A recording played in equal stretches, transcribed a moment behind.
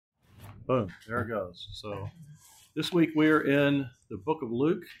Boom. There it goes. So this week we are in the book of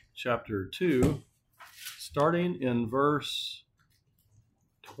Luke, chapter 2, starting in verse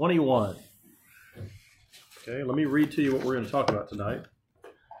 21. Okay, let me read to you what we're going to talk about tonight.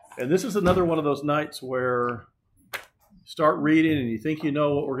 And this is another one of those nights where you start reading and you think you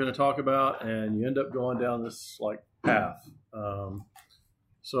know what we're going to talk about, and you end up going down this path.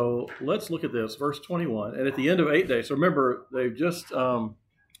 So let's look at this, verse 21. And at the end of 8 days, so remember, they've just,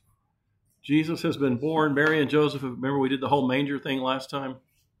 Jesus has been born. Mary and Joseph, remember we did the whole manger thing last time?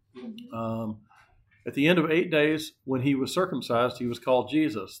 At the end of 8 days, when he was circumcised, he was called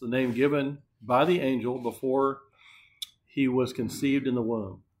Jesus, the name given by the angel before he was conceived in the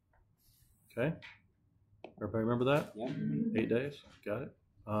womb. Okay? Everybody remember that? Yeah. 8 days? Got it?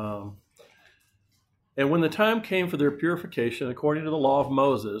 And when the time came for their purification, according to the law of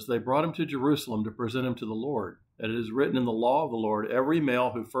Moses, they brought him to Jerusalem to present him to the Lord. And it is written in the law of the Lord, every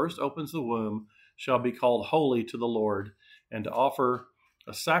male who first opens the womb shall be called holy to the Lord, and to offer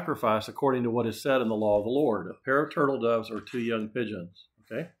a sacrifice according to what is said in the law of the Lord, a pair of turtle doves or 2 young pigeons.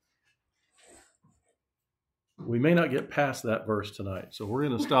 Okay? We may not get past that verse tonight, so we're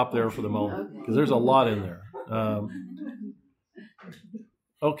going to stop there for the moment, because there's a lot in there.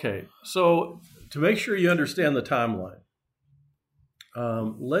 Okay, so to make sure you understand the timeline,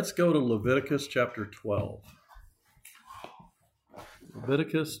 let's go to Leviticus chapter 12.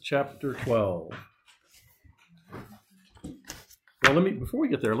 Leviticus chapter 12. Well, before we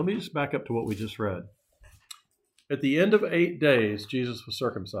get there, let me just back up to what we just read. At the end of 8 days, Jesus was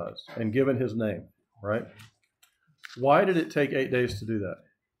circumcised and given his name, right? Why did it take 8 days to do that?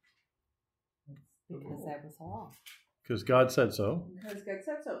 Because that was the law. Because God said so. Because God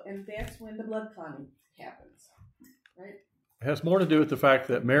said so. And that's when the blood clotting happens, right? It has more to do with the fact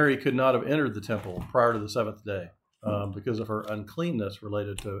that Mary could not have entered the temple prior to the seventh day because of her uncleanness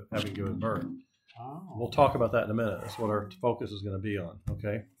related to having given birth. Oh. We'll talk about that in a minute. That's what our focus is going to be on,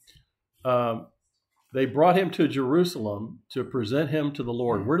 okay? They brought him to Jerusalem to present him to the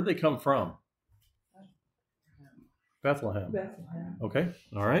Lord. Where did they come from? Bethlehem. Okay,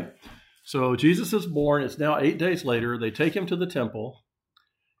 all right. So Jesus is born. It's now 8 days later. They take him to the temple.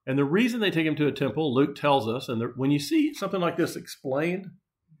 And the reason they take him to a temple, Luke tells us, and when you see something like this explained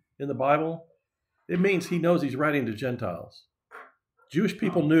in the Bible, it means he knows he's writing to Gentiles. Jewish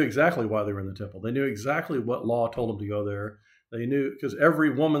people knew exactly why they were in the temple. They knew exactly what law told them to go there. They knew, because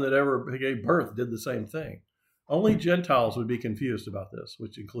every woman that ever gave birth did the same thing. Only Gentiles would be confused about this,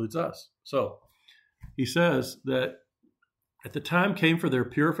 which includes us. So he says that at the time came for their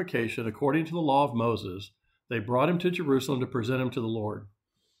purification, according to the law of Moses, they brought him to Jerusalem to present him to the Lord.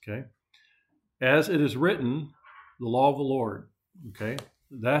 Okay? As it is written, the law of the Lord. Okay?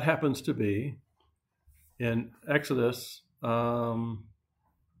 That happens to be in Exodus, let's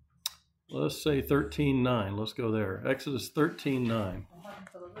say 13:9. Let's go there. Exodus 13:9.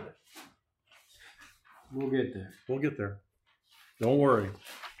 We'll get there. We'll get there. Don't worry.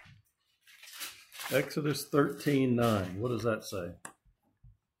 Exodus 13:9. What does that say?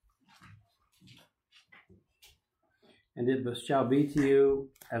 And it shall be to you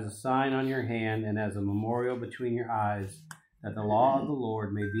as a sign on your hand and as a memorial between your eyes, that the law of the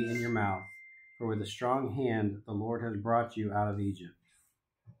Lord may be in your mouth. For with a strong hand the Lord has brought you out of Egypt.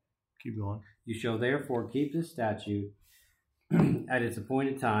 Keep going. You shall therefore keep this statute at its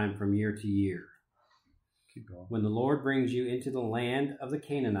appointed time from year to year. Keep going. When the Lord brings you into the land of the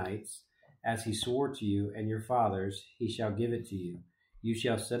Canaanites, as he swore to you and your fathers, he shall give it to you. You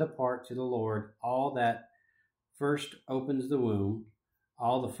shall set apart to the Lord all that first opens the womb.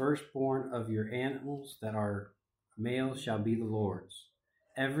 All the firstborn of your animals that are males shall be the Lord's.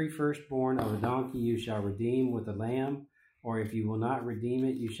 Every firstborn of a donkey you shall redeem with a lamb, or if you will not redeem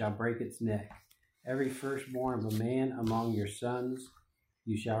it, you shall break its neck. Every firstborn of a man among your sons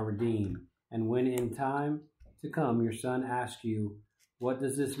you shall redeem. And when in time to come your son asks you, what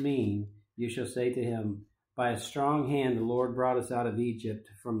does this mean? You shall say to him, by a strong hand the Lord brought us out of Egypt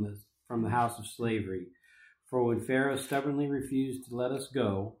from the house of slavery. For when Pharaoh stubbornly refused to let us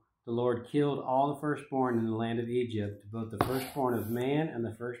go, the Lord killed all the firstborn in the land of Egypt, both the firstborn of man and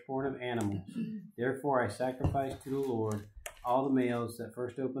the firstborn of animals. Therefore I sacrifice to the Lord all the males that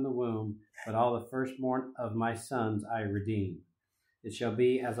first open the womb, but all the firstborn of my sons I redeem. It shall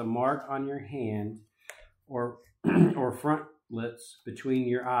be as a mark on your hand or frontlets between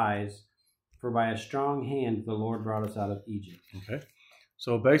your eyes, for by a strong hand the Lord brought us out of Egypt. Okay.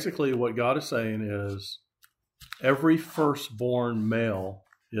 So basically what God is saying is every firstborn male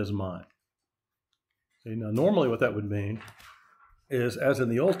is mine. Okay, now normally what that would mean is, as in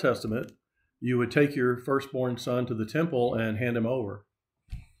the Old Testament, you would take your firstborn son to the temple and hand him over.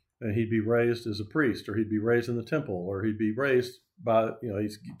 and he'd be raised as a priest, or he'd be raised in the temple, or he'd be raised by,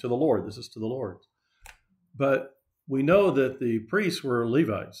 he's to the Lord. This is to the Lord. But we know that the priests were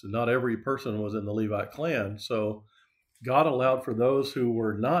Levites, and not every person was in the Levite clan. So God allowed for those who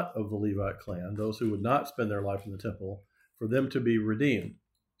were not of the Levite clan, those who would not spend their life in the temple, for them to be redeemed,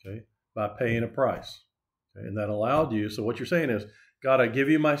 okay, by paying a price. Okay? And that allowed you. So what you're saying is, God, I give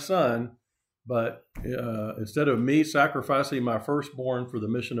you my son, but instead of me sacrificing my firstborn for the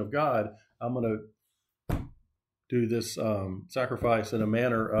mission of God, I'm going to do this sacrifice in a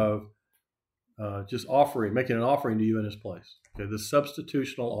manner of just offering, making an offering to you in his place. Okay, this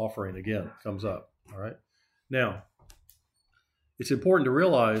substitutional offering again comes up. All right. Now, it's important to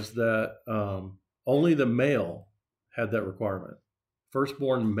realize that only the male had that requirement.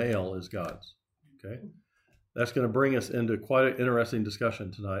 Firstborn male is God's. Okay, that's going to bring us into quite an interesting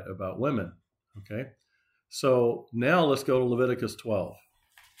discussion tonight about women. Okay, so now let's go to Leviticus 12.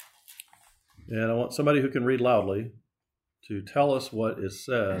 And I want somebody who can read loudly to tell us what is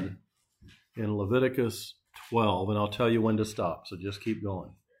said in Leviticus 12, and I'll tell you when to stop. So just keep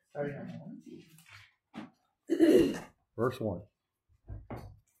going. Verse 1.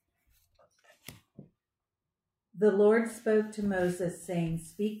 The Lord spoke to Moses, saying,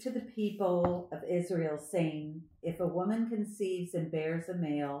 Speak to the people of Israel, saying, If a woman conceives and bears a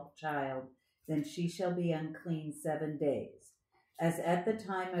male child, then she shall be unclean 7 days. As at the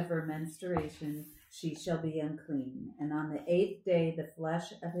time of her menstruation, she shall be unclean. And on the 8th day, the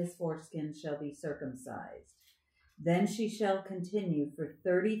flesh of his foreskin shall be circumcised. Then she shall continue for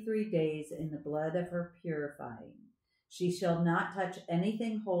 33 days in the blood of her purifying. She shall not touch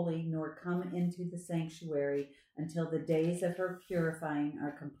anything holy, nor come into the sanctuary until the days of her purifying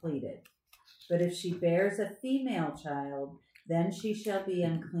are completed. But if she bears a female child, then she shall be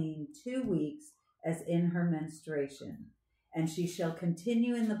unclean 2 weeks, as in her menstruation. And she shall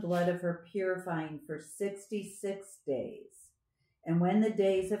continue in the blood of her purifying for 66 days. And when the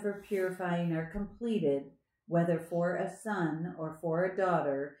days of her purifying are completed, whether for a son or for a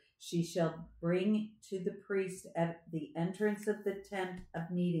daughter, she shall bring to the priest at the entrance of the tent of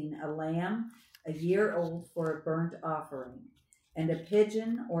meeting a lamb a year old for a burnt offering, and a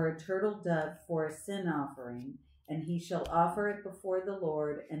pigeon or a turtle dove for a sin offering, and he shall offer it before the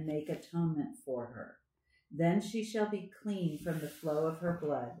Lord and make atonement for her. Then she shall be clean from the flow of her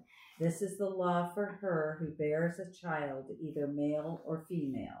blood. This is the law for her who bears a child, either male or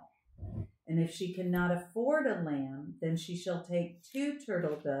female. And if she cannot afford a lamb, then she shall take 2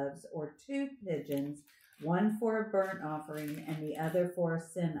 turtle doves or 2 pigeons, one for a burnt offering and the other for a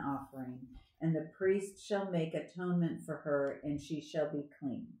sin offering. And the priest shall make atonement for her, and she shall be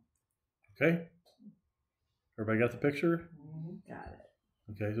clean. Okay. Everybody got the picture? Got it.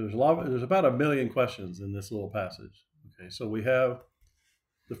 Okay, so there's about 1 million questions in this little passage. Okay, so we have,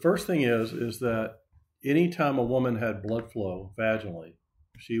 the first thing is that anytime a woman had blood flow vaginally,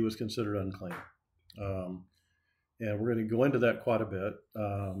 she was considered unclean. And we're going to go into that quite a bit.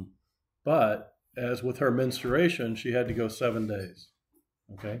 But as with her menstruation, she had to go 7 days.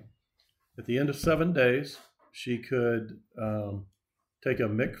 Okay, at the end of 7 days, she could take a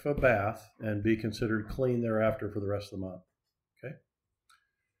mikvah bath and be considered clean thereafter for the rest of the month. Okay.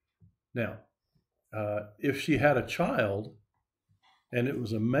 Now, if she had a child and it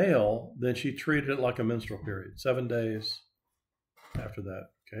was a male, then she treated it like a menstrual period, 7 days after that.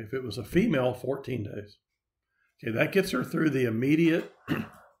 Okay. If it was a female, 14 days. Okay. That gets her through the immediate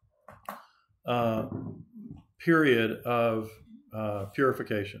period of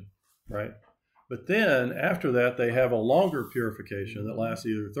purification, right? But then after that, they have a longer purification that lasts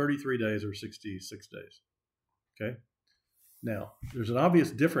either 33 days or 66 days. Okay. Now, there's an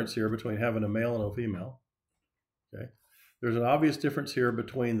obvious difference here between having a male and a female. Okay. There's an obvious difference here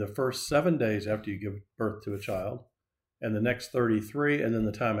between the first 7 days after you give birth to a child and the next 33 and then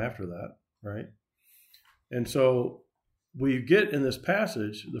the time after that, right? And so we get in this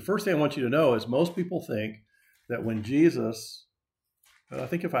passage, the first thing I want you to know is most people think that when Jesus, I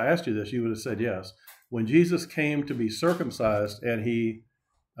think if I asked you this, you would have said yes. When Jesus came to be circumcised and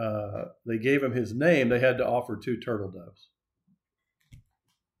they gave him his name, they had to offer 2 turtle doves.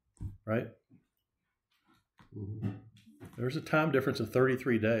 Right? There's a time difference of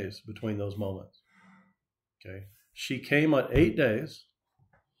 33 days between those moments. Okay. She came on 8 days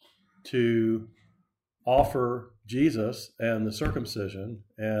to offer Jesus and the circumcision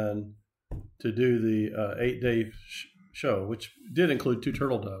and to do the 8-day show, which did include 2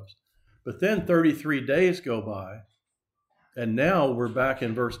 turtle doves. But then 33 days go by, and now we're back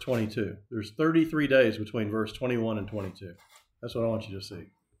in verse 22. There's 33 days between verse 21 and 22. That's what I want you to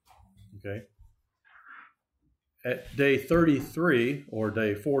see. Okay? at day 33 or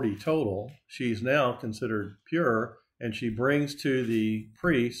day 40 total, she's now considered pure, and she brings to the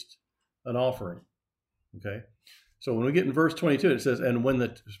priest an offering. Okay? So when we get in verse 22, it says, and when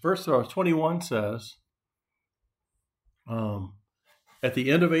the verse 21 says, at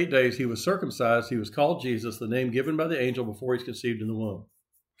the end of 8 days, he was circumcised. He was called Jesus, the name given by the angel before he's conceived in the womb.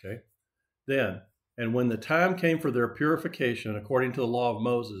 Okay? Then, and when the time came for their purification, according to the law of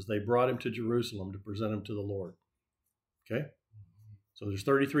Moses, they brought him to Jerusalem to present him to the Lord. Okay? So there's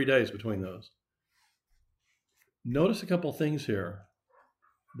 33 days between those. Notice a couple things here.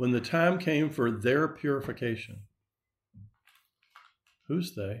 When the time came for their purification,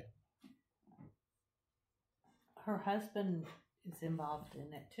 who's they? Her husband is involved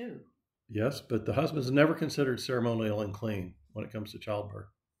in it too. Yes, but the husband's never considered ceremonial unclean when it comes to childbirth.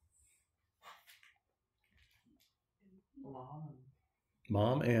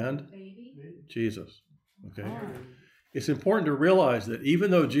 Mom and Baby. Jesus. Okay. Oh. It's important to realize that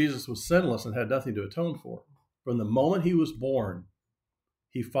even though Jesus was sinless and had nothing to atone for, from the moment he was born,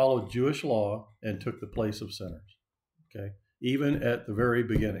 he followed Jewish law and took the place of sinners. Okay. Even at the very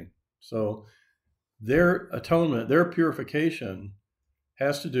beginning. So their atonement, their purification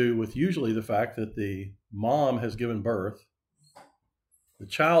has to do with usually the fact that the mom has given birth, the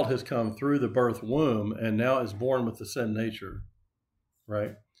child has come through the birth womb and now is born with the sin nature,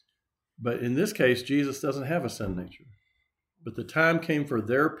 right? But in this case, Jesus doesn't have a sin nature. But the time came for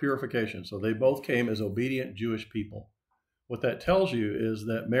their purification. So they both came as obedient Jewish people. What that tells you is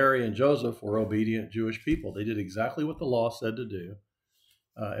that Mary and Joseph were obedient Jewish people. They did exactly what the law said to do.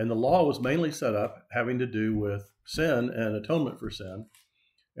 And the law was mainly set up having to do with sin and atonement for sin.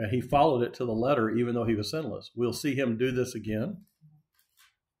 And he followed it to the letter, even though he was sinless. We'll see him do this again.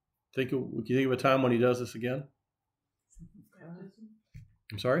 Can you think of a time when he does this again? Baptism.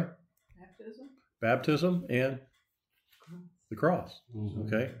 I'm sorry? Baptism. Baptism and the cross. Mm-hmm.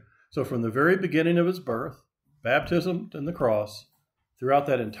 Okay? So from the very beginning of his birth, baptism and the cross, throughout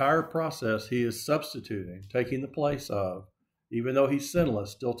that entire process, he is substituting, taking the place of, even though he's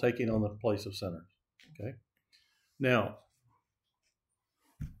sinless, still taking on the place of sinners. Okay? Now,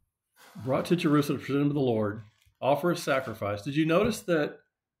 brought to Jerusalem to present him to the Lord, offer a sacrifice. Did you notice that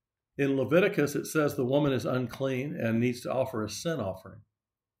in Leviticus it says the woman is unclean and needs to offer a sin offering?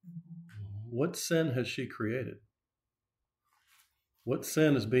 What sin has she created? What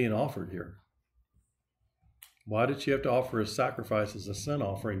sin is being offered here? Why did she have to offer a sacrifice as a sin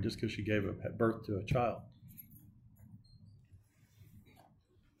offering just because she gave birth to a child?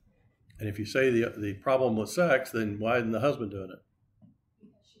 And if you say the problem was sex, then why isn't the husband doing it?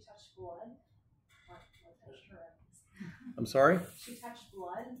 Because she touched blood. What touched her? I'm sorry? She touched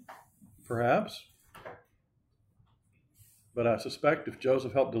blood. Perhaps. But I suspect if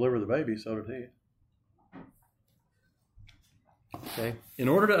Joseph helped deliver the baby, so did he. Okay. In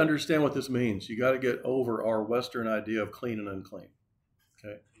order to understand what this means, you got to get over our Western idea of clean and unclean.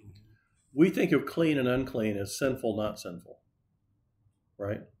 Okay. We think of clean and unclean as sinful, not sinful.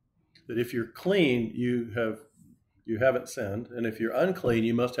 Right? That if you're clean, you haven't sinned, and if you're unclean,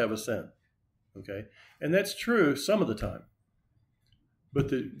 you must have a sin. Okay? And that's true some of the time. But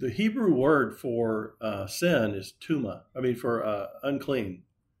the Hebrew word for sin is tuma. For unclean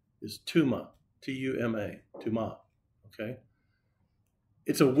is tuma, T-U-M-A, tuma. Okay?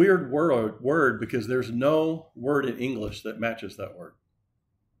 It's a weird word because there's no word in English that matches that word.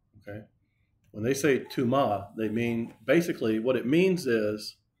 Okay? When they say tuma, they mean, basically what it means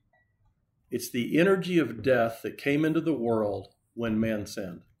is it's the energy of death that came into the world when man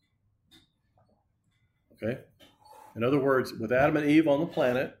sinned. Okay? In other words, with Adam and Eve on the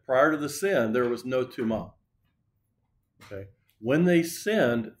planet, prior to the sin, there was no tuma. Okay? When they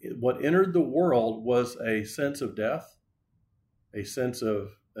sinned, what entered the world was a sense of death, a sense of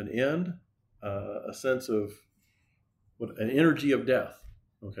an end, a sense of an energy of death.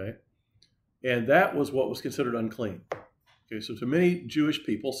 Okay? And that was what was considered unclean. Okay, so to many Jewish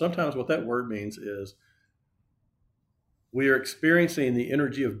people, sometimes what that word means is we are experiencing the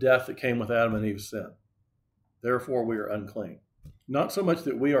energy of death that came with Adam and Eve's sin. Therefore, we are unclean. Not so much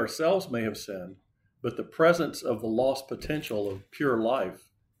that we ourselves may have sinned, but the presence of the lost potential of pure life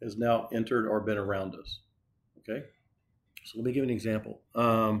has now entered or been around us. Okay? So let me give you an example.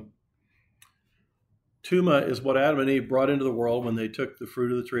 Tuma is what Adam and Eve brought into the world when they took the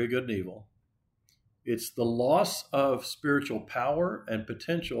fruit of the tree of good and evil. It's the loss of spiritual power and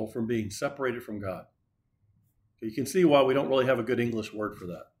potential from being separated from God. You can see why we don't really have a good English word for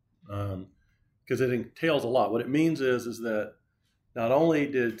that, because it entails a lot. What it means is that not only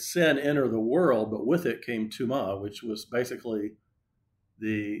did sin enter the world, but with it came tuma, which was basically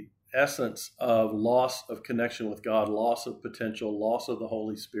the essence of loss of connection with God, loss of potential, loss of the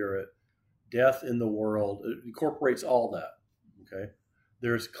Holy Spirit, death in the world. It incorporates all that. Okay,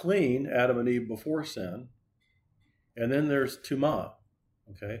 there's clean, Adam and Eve before sin, and then there's tuma.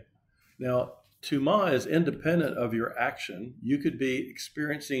 Okay, now tuma is independent of your action. You could be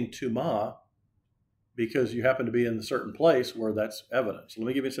experiencing tuma because you happen to be in a certain place where that's evident. So let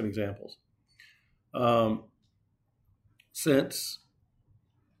me give you some examples. Since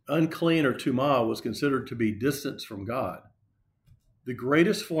unclean or tuma was considered to be distance from God, the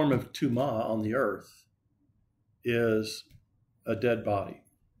greatest form of tuma on the earth is a dead body.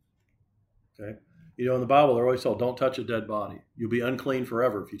 Okay, you know, in the Bible they're always told, don't touch a dead body. You'll be unclean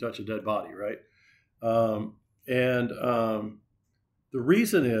forever if you touch a dead body, right? The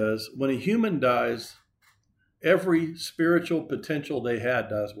reason is when a human dies, every spiritual potential they had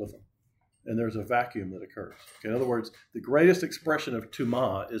dies with them, and there's a vacuum that occurs. Okay, in other words, the greatest expression of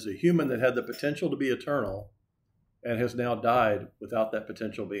tuma is a human that had the potential to be eternal and has now died without that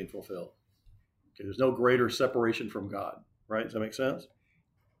potential being fulfilled. Okay, there's no greater separation from God, right? Does that make sense?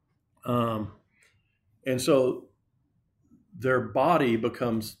 And so their body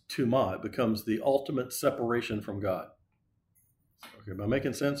becomes tuma. It becomes the ultimate separation from God. Okay, am I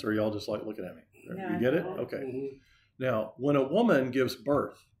making sense, or are y'all just like looking at me? You get it? Okay. Mm-hmm. Now, when a woman gives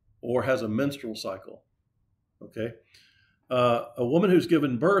birth or has a menstrual cycle, okay, a woman who's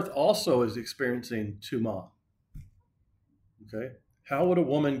given birth also is experiencing tuma. Okay, how would a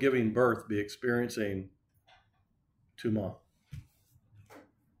woman giving birth be experiencing tuma?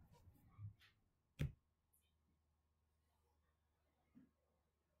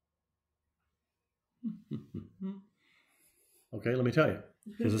 Okay, let me tell you,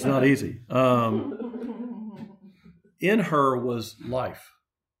 because it's not easy. In her was life.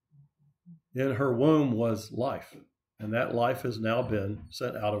 In her womb was life. And that life has now been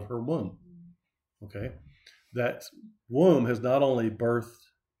sent out of her womb. Okay? That womb has not only birthed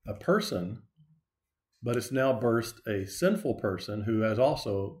a person, but it's now birthed a sinful person who is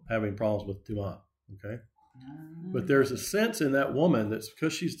also having problems with tuma. Okay? But there's a sense in that woman that's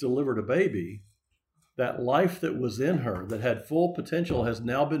because she's delivered a baby, that life that was in her that had full potential has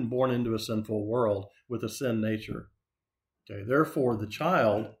now been born into a sinful world with a sin nature. Okay, therefore, the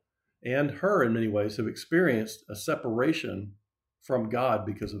child and her in many ways have experienced a separation from God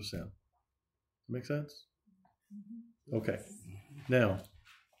because of sin. Make sense? Okay. Now,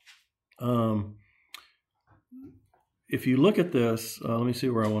 if you look at this, let me see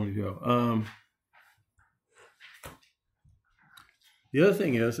where I want to go. The other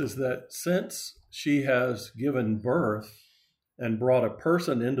thing is that since she has given birth and brought a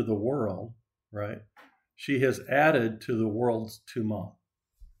person into the world, right, she has added to the world's tuma.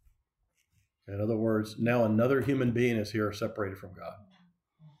 In other words, now another human being is here separated from God,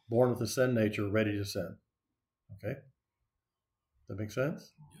 born with a sin nature, ready to sin. Okay? Does that make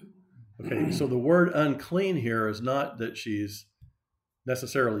sense? Okay, so the word unclean here is not that she's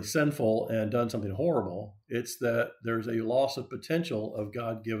necessarily sinful and done something horrible. It's that there's a loss of potential of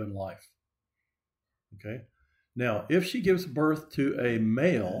God-given life. Okay? Now, if she gives birth to a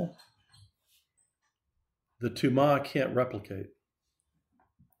male, the tuma can't replicate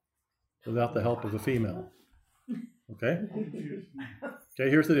without the help of a female. Okay? Okay,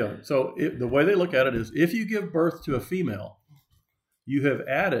 here's the deal. So the way they look at it is if you give birth to a female, you have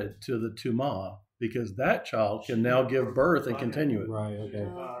added to the tuma because that child can now give birth and continue it. Right, okay.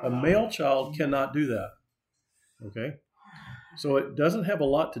 A male child cannot do that. Okay? So it doesn't have a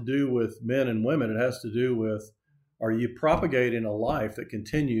lot to do with men and women. It has to do with, are you propagating a life that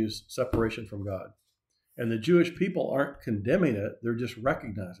continues separation from God? And the Jewish people aren't condemning it. They're just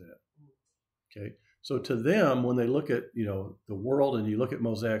recognizing it. Okay? So to them, when they look at, the world and you look at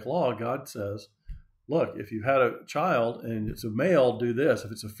Mosaic law, God says, look, if you had a child and it's a male, do this.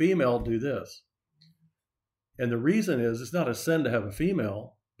 If it's a female, do this. And the reason is it's not a sin to have a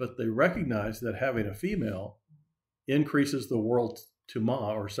female, but they recognize that having a female increases the world's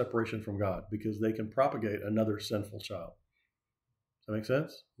tuma, or separation from God, because they can propagate another sinful child. Does that make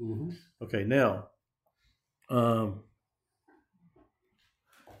sense? Mm-hmm. Okay, now, a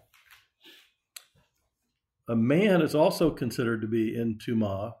man is also considered to be in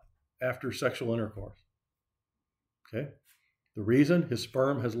tuma after sexual intercourse. Okay? The reason, his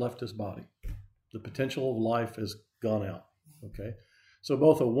sperm has left his body. The potential of life has gone out. Okay? So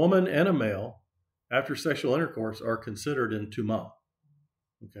both a woman and a male, after sexual intercourse, are considered in tuma.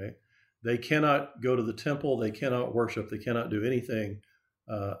 Okay? They cannot go to the temple. They cannot worship. They cannot do anything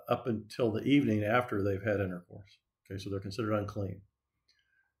up until the evening after they've had intercourse. Okay? So they're considered unclean.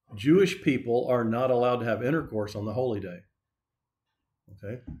 Jewish people are not allowed to have intercourse on the holy day.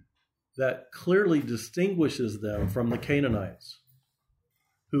 Okay? that clearly distinguishes them from the Canaanites,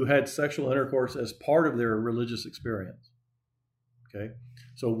 who had sexual intercourse as part of their religious experience. Okay?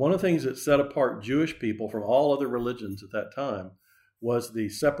 So one of the things that set apart Jewish people from all other religions at that time was the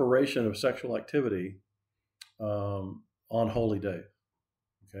separation of sexual activity on holy days.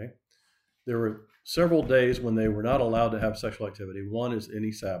 Okay? There were several days when they were not allowed to have sexual activity. One is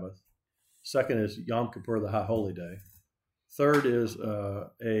any Sabbath. Second is Yom Kippur, the High Holy Day. Third is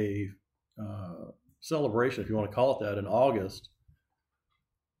a celebration, if you want to call it that, in August.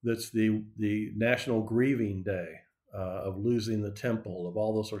 That's the National Grieving Day of losing the temple, of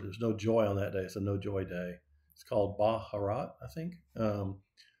all those sorts. There's no joy on that day. It's a no joy day. It's called Baharat, I think.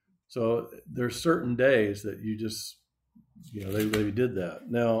 So there's certain days that you just, they did that.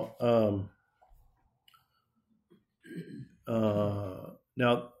 Now,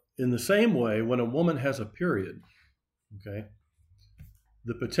 now, in the same way, when a woman has a period, okay,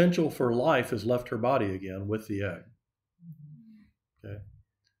 the potential for life has left her body again with the egg. Okay.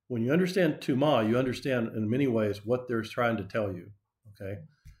 When you understand Tumah, you understand in many ways what they're trying to tell you. Okay.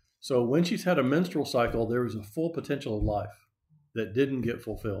 So when she's had a menstrual cycle, there was a full potential of life that didn't get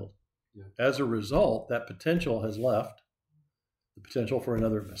fulfilled. Yeah. As a result, that potential has left. The potential for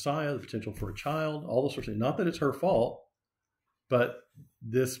another Messiah, the potential for a child, all those sorts of things. Not that it's her fault, but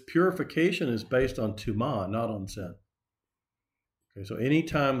this purification is based on Tumah, not on sin. Okay, so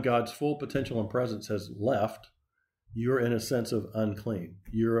anytime God's full potential and presence has left, you're in a sense of unclean.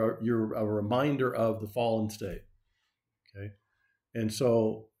 You're a reminder of the fallen state. Okay, and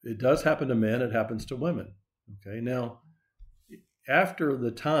so it does happen to men. It happens to women. Okay, now after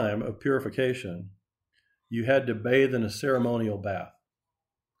the time of purification, you had to bathe in a ceremonial bath.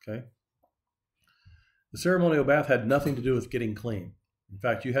 Okay, the ceremonial bath had nothing to do with getting clean. In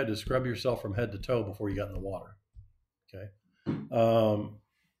fact, you had to scrub yourself from head to toe before you got in the water. Okay.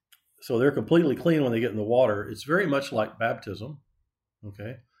 So they're completely clean when they get in the water. It's very much like baptism,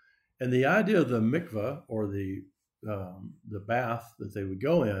 okay? And the idea of the mikveh, or the bath that they would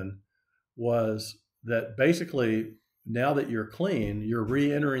go in, was that basically now that you're clean, you're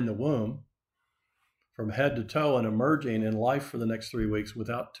re-entering the womb from head to toe and emerging in life for the next 3 weeks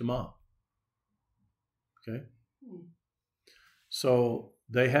without tumah. Okay? So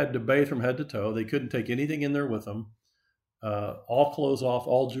they had to bathe from head to toe. They couldn't take anything in there with them. All clothes off,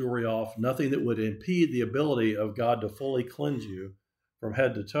 all jewelry off, nothing that would impede the ability of God to fully cleanse you from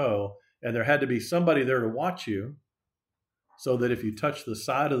head to toe. And there had to be somebody there to watch you, so that if you touched the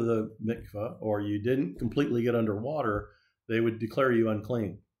side of the mikveh or you didn't completely get underwater, they would declare you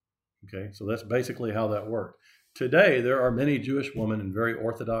unclean. Okay, so that's basically how that worked. Today, there are many Jewish women in very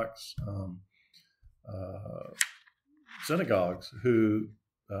Orthodox synagogues who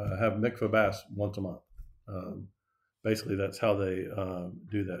have mikveh baths once a month. Basically, that's how they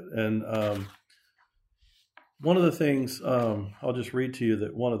do that. And one of the things, I'll just read to you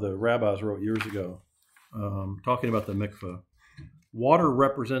that one of the rabbis wrote years ago, talking about the mikveh. Water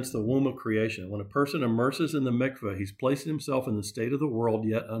represents the womb of creation. When a person immerses in the mikveh, he's placing himself in the state of the world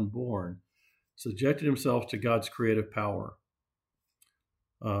yet unborn, subjecting himself to God's creative power.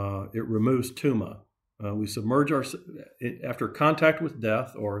 It removes tumah. We submerge after contact with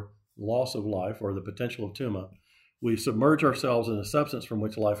death or loss of life or the potential of tumah, we submerge ourselves in a substance from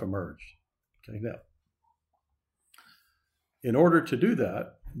which life emerged. Okay, now, in order to do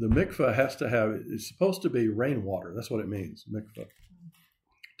that, the mikveh it's supposed to be rainwater. That's what it means, mikveh.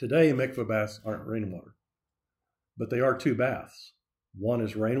 Today, mikveh baths aren't rainwater, but they are two baths. One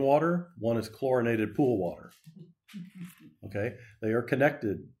is rainwater, one is chlorinated pool water. Okay, they are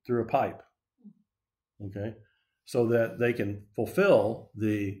connected through a pipe. Okay, so that they can fulfill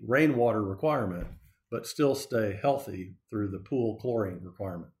the rainwater requirement, but still stay healthy through the pool chlorine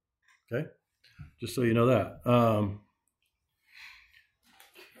requirement. Okay, just so you know that.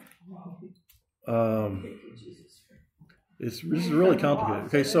 This is really complicated.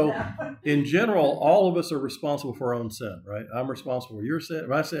 Okay, so in general, all of us are responsible for our own sin, right? I'm responsible for your sin,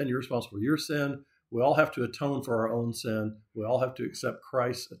 my sin. You're responsible for your sin. We all have to atone for our own sin. We all have to accept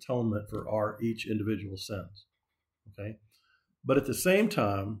Christ's atonement for our each individual sins. Okay, but at the same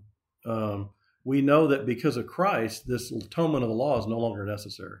time, we know that because of Christ, this atonement of the law is no longer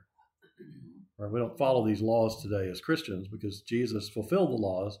necessary. Right? We don't follow these laws today as Christians because Jesus fulfilled the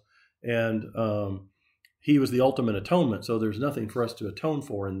laws, and he was the ultimate atonement. So there's nothing for us to atone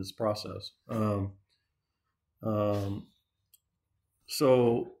for in this process.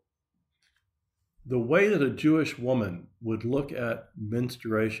 So the way that a Jewish woman would look at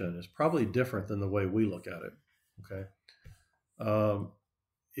menstruation is probably different than the way we look at it. Okay.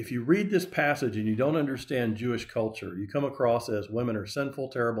 if you read this passage and you don't understand Jewish culture, you come across as women are sinful,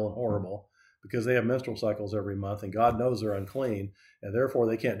 terrible, and horrible because they have menstrual cycles every month, and God knows they're unclean, and therefore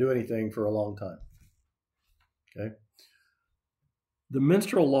they can't do anything for a long time. Okay? The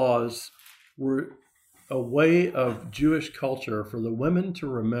menstrual laws were a way of Jewish culture for the women to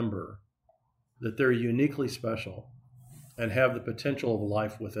remember that they're uniquely special and have the potential of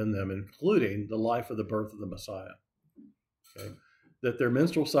life within them, including the life of the birth of the Messiah. Okay? That their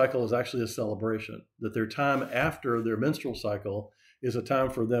menstrual cycle is actually a celebration, that their time after their menstrual cycle is a time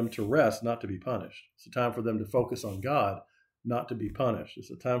for them to rest, not to be punished. It's a time for them to focus on God, not to be punished.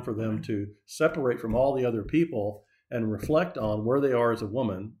 It's a time for them to separate from all the other people and reflect on where they are as a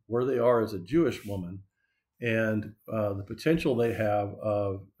woman, where they are as a Jewish woman, and the potential they have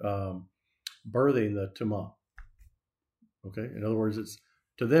of birthing the Tumah. Okay, in other words,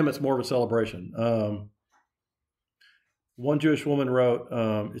 to them it's more of a celebration. One Jewish woman wrote,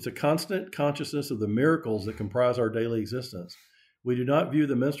 it's a constant consciousness of the miracles that comprise our daily existence. We do not view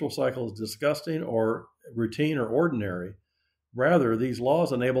the menstrual cycle as disgusting or routine or ordinary. Rather, these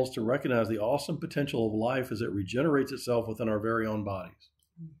laws enable us to recognize the awesome potential of life as it regenerates itself within our very own bodies.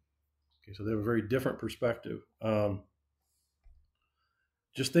 Okay, so they have a very different perspective.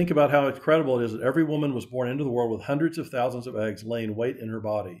 Just think about how incredible it is that every woman was born into the world with hundreds of thousands of eggs laying wait in her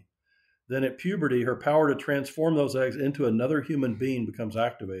body. Then at puberty, her power to transform those eggs into another human being becomes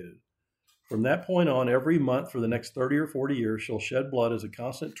activated. From that point on, every month for the next 30 or 40 years, she'll shed blood as a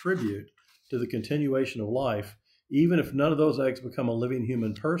constant tribute to the continuation of life. Even if none of those eggs become a living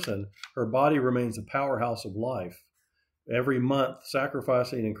human person, her body remains a powerhouse of life, every month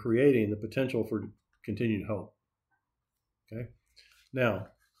sacrificing and creating the potential for continued hope. Okay? Now,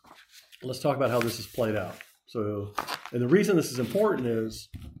 let's talk about how this is played out. So, and the reason this is important is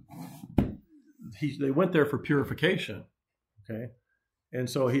they went there for purification. Okay? And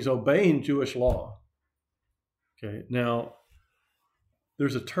so he's obeying Jewish law. Okay? Now,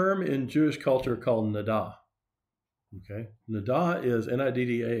 there's a term in Jewish culture called nadah. Okay? Nadah is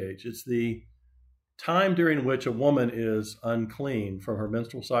N-I-D-D-A-H. It's the time during which a woman is unclean from her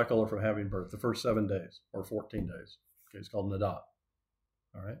menstrual cycle or from having birth, the first 7 days or 14 days. Okay? It's called nadah.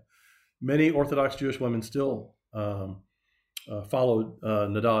 All right? Many Orthodox Jewish women still follow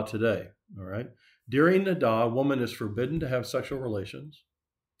nadah today. All right? During nadah, a woman is forbidden to have sexual relations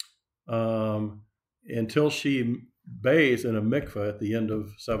until she bathes in a mikveh at the end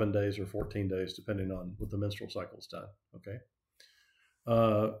of 7 days or 14 days, depending on what the menstrual cycle is done. Okay.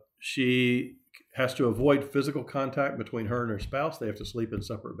 She has to avoid physical contact between her and her spouse. They have to sleep in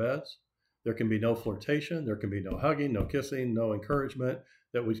separate beds. There can be no flirtation. There can be no hugging, no kissing, no encouragement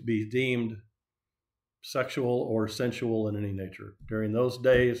that would be deemed sexual or sensual in any nature. During those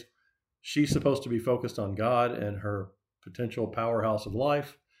days, she's supposed to be focused on God and her potential powerhouse of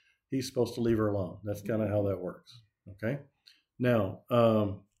life. He's supposed to leave her alone. That's kind of how that works. Okay. Now,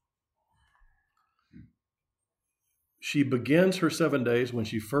 she begins her 7 days when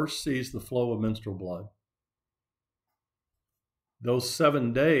she first sees the flow of menstrual blood. Those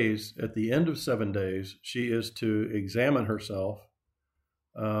 7 days, at the end of 7 days, she is to examine herself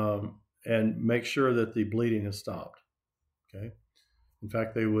and make sure that the bleeding has stopped. Okay. In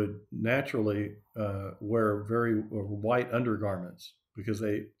fact, they would naturally wear very white undergarments because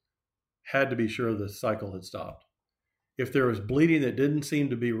they had to be sure the cycle had stopped. If there was bleeding that didn't seem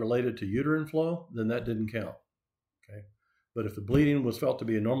to be related to uterine flow, then that didn't count. Okay. But if the bleeding was felt to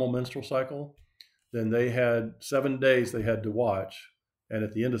be a normal menstrual cycle, then they had 7 days they had to watch. And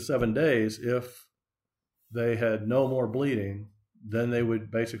at the end of 7 days, if they had no more bleeding, then they would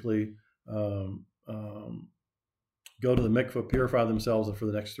basically go to the mikveh, purify themselves, and for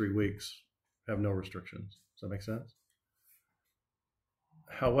the next 3 weeks have no restrictions. Does that make sense?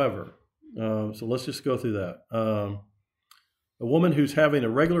 However, so let's just go through that. A woman who's having a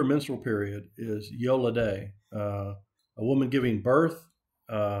regular menstrual period is yoledeh. A woman giving birth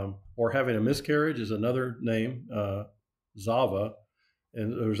or having a miscarriage is another name, zava.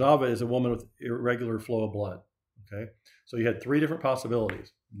 And zava is a woman with irregular flow of blood. Okay, so you had 3 different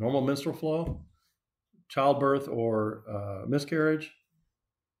possibilities: normal menstrual flow, childbirth or miscarriage,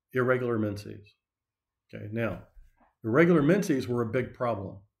 irregular menses. Okay, now, irregular menses were a big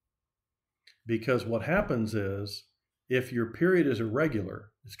problem because what happens is if your period is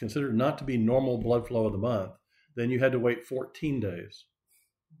irregular, it's considered not to be normal blood flow of the month, then you had to wait 14 days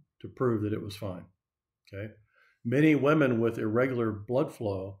to prove that it was fine. Okay, many women with irregular blood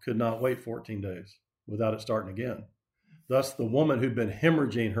flow could not wait 14 days without it starting again. Thus, the woman who'd been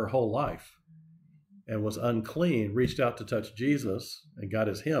hemorrhaging her whole life and was unclean reached out to touch Jesus and got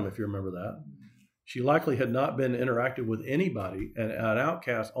his hem, if you remember that. She likely had not been interactive with anybody and an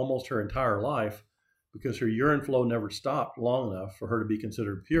outcast almost her entire life because her urine flow never stopped long enough for her to be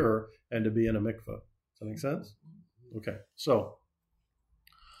considered pure and to be in a mikveh. Does that make sense? Okay, so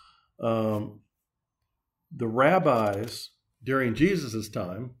the rabbis during Jesus'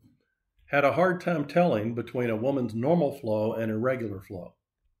 time had a hard time telling between a woman's normal flow and irregular flow.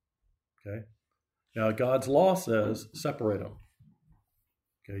 Okay, now God's law says separate them.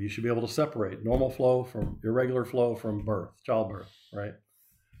 Okay, you should be able to separate normal flow from irregular flow from birth, childbirth, right?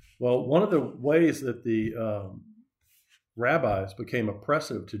 Well, one of the ways that the rabbis became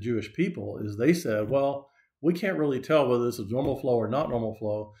oppressive to Jewish people is they said, well, we can't really tell whether this is normal flow or not normal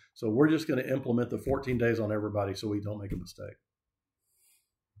flow, so we're just going to implement the 14 days on everybody so we don't make a mistake.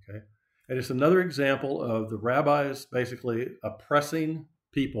 Okay, and it's another example of the rabbis basically oppressing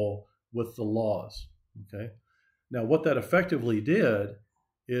people with the laws. Okay, now what that effectively did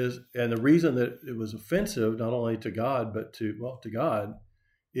is, and the reason that it was offensive not only to God but to God,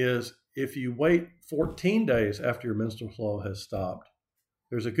 is if you wait 14 days after your menstrual flow has stopped,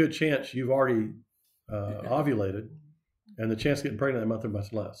 there's a good chance you've already ovulated, and the chance of getting pregnant that month are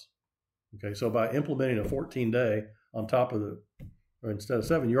much less. Okay, so by implementing a 14-day on top of or instead of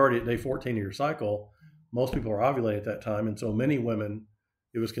 7, you're already at day 14 of your cycle. Most people are ovulating at that time, and so many women,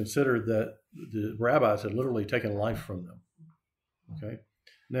 it was considered that the rabbis had literally taken life from them. Okay,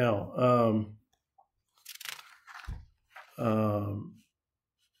 now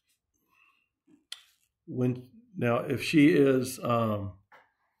if she is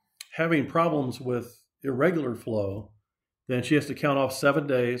having problems with irregular flow, then she has to count off 7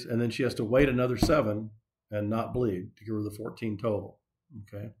 days, and then she has to wait another 7 and not bleed to give her the 14 total.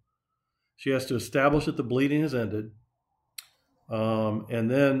 Okay, she has to establish that the bleeding has ended,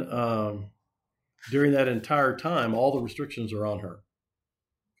 and then during that entire time, all the restrictions are on her.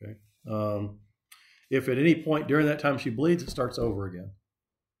 Okay, if at any point during that time she bleeds, it starts over again.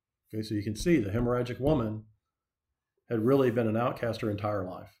 Okay, so you can see the hemorrhagic woman had really been an outcast her entire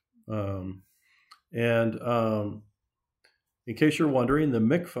life. In case you're wondering, the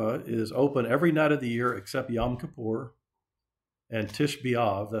mikveh is open every night of the year except Yom Kippur and Tish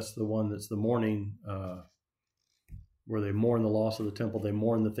B'Av. That's the one that's the mourning, where they mourn the loss of the temple. They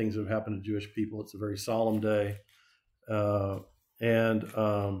mourn the things that have happened to Jewish people. It's a very solemn day. It's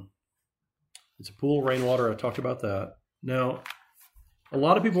a pool of rainwater. I talked about that. Now, a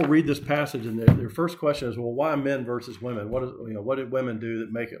lot of people read this passage and their first question is, well, why men versus women? What did women do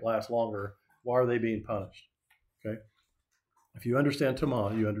that make it last longer? Why are they being punished? Okay. If you understand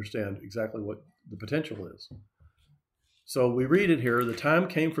Tamah, you understand exactly what the potential is. So we read it here. The time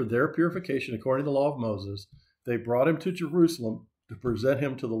came for their purification according to the law of Moses. They brought him to Jerusalem to present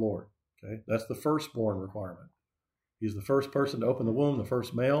him to the Lord. Okay. That's the firstborn requirement. He's the first person to open the womb, the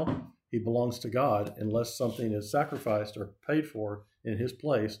first male. He belongs to God unless something is sacrificed or paid for in his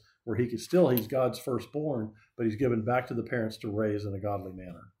place, where he's God's firstborn, but he's given back to the parents to raise in a godly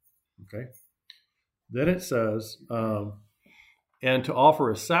manner. Okay. Then it says, and to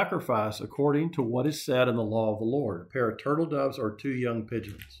offer a sacrifice according to what is said in the law of the Lord, a pair of turtle doves or 2 young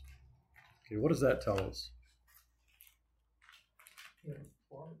pigeons. Okay, what does that tell us?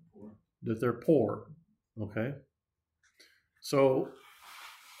 That they're poor. Okay. So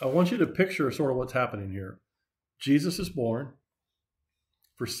I want you to picture sort of what's happening here. Jesus is born.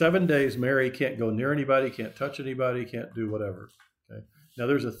 For 7 days, Mary can't go near anybody, can't touch anybody, can't do whatever. Okay. Now,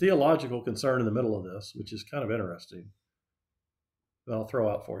 there's a theological concern in the middle of this, which is kind of interesting, that I'll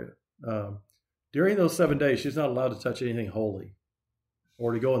throw out for you. During those 7 days, she's not allowed to touch anything holy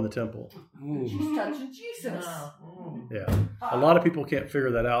or to go in the temple. She's touching Jesus. Yeah. A lot of people can't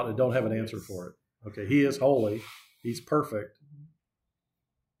figure that out and don't have an answer for it. Okay, he is holy. He's perfect.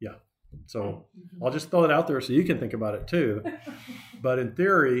 Yeah. So I'll just throw it out there so you can think about it too. But in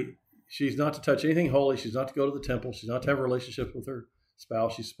theory, she's not to touch anything holy. She's not to go to the temple. She's not to have relationships with her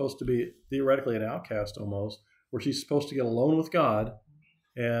spouse. She's supposed to be theoretically an outcast almost, where she's supposed to get alone with God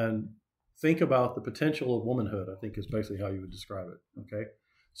and think about the potential of womanhood, I think is basically how you would describe it. Okay.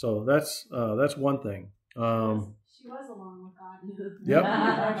 So that's one thing. She was alone with God. Yep.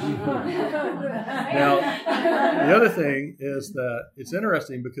 Now, the other thing is that it's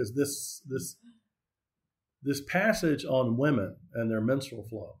interesting because this passage on women and their menstrual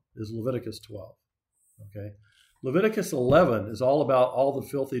flow is Leviticus 12. Okay. Leviticus 11 is all about all the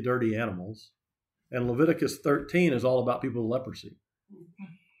filthy, dirty animals. And Leviticus 13 is all about people with leprosy.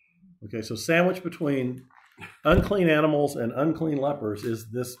 Okay, so sandwiched between unclean animals and unclean lepers is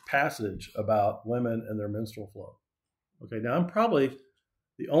this passage about women and their menstrual flow. Okay, now I'm probably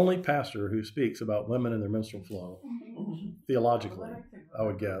the only pastor who speaks about women and their menstrual flow theologically, I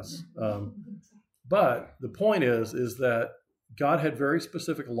would guess. But the point is that God had very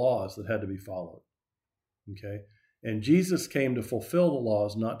specific laws that had to be followed. Okay? And Jesus came to fulfill the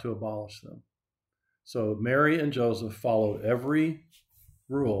laws, not to abolish them. So Mary and Joseph followed every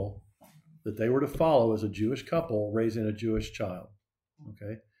rule that they were to follow as a Jewish couple raising a Jewish child.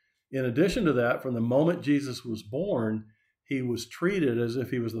 Okay? In addition to that, from the moment Jesus was born, he was treated as if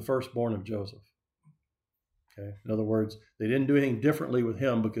he was the firstborn of Joseph. Okay? In other words, they didn't do anything differently with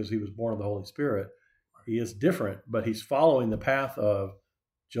him because he was born of the Holy Spirit. He is different, but he's following the path of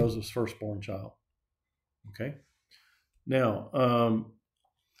Joseph's firstborn child. Okay? Now,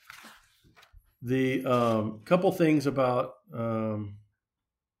 the couple things about, let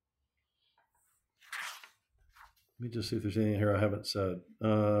me just see if there's anything here I haven't said.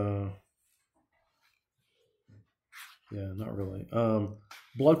 Yeah, not really.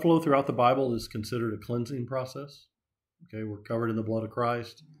 Blood flow throughout the Bible is considered a cleansing process. Okay, we're covered in the blood of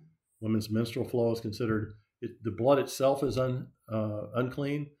Christ. Women's menstrual flow is considered, the blood itself is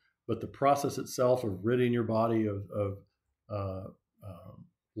unclean, but the process itself of ridding your body of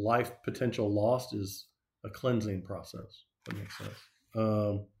life potential lost is a cleansing process. That makes sense.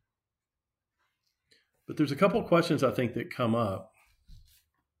 But there's a couple of questions I think that come up.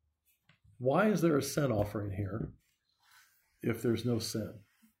 Why is there a sin offering here if there's no sin?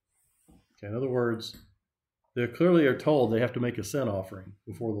 Okay, in other words, they clearly are told they have to make a sin offering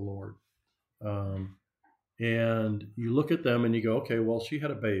before the Lord. And you look at them and you go, okay, well, she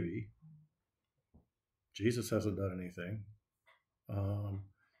had a baby. Jesus hasn't done anything.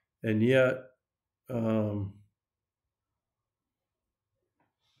 And yet,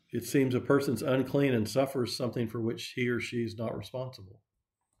 it seems a person's unclean and suffers something for which he or she is not responsible.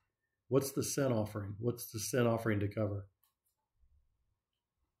 What's the sin offering? What's the sin offering to cover?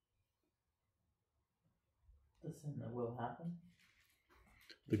 The sin that will happen.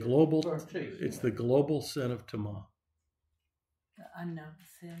 It's the global sin of Tumah. The unknown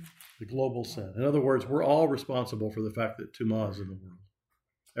sin. The global sin. In other words, we're all responsible for the fact that Tumah is in the world.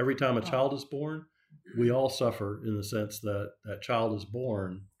 Every time a child is born, we all suffer in the sense that that child is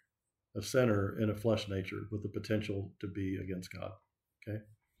born a sinner in a flesh nature with the potential to be against God. Okay?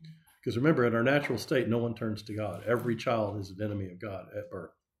 Because remember, in our natural state, no one turns to God. Every child is an enemy of God at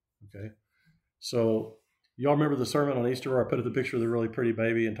birth. Okay? So, y'all remember the sermon on Easter where I put up the picture of the really pretty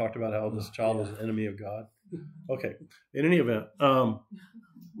baby and talked about how this child is an enemy of God? Okay. In any event,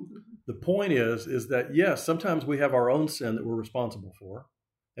 the point is that, yes, sometimes we have our own sin that we're responsible for,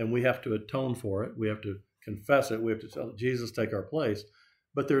 and we have to atone for it. We have to confess it. We have to tell Jesus take our place.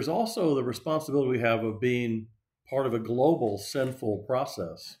 But there's also the responsibility we have of being part of a global sinful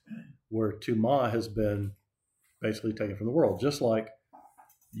process where Tumah has been basically taken from the world. Just like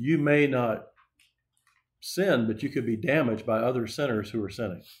you may not sin, but you could be damaged by other sinners who are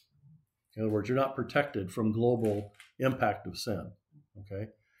sinning. In other words, you're not protected from global impact of sin. Okay?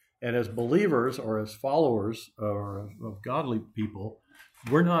 And as believers or as followers or of godly people,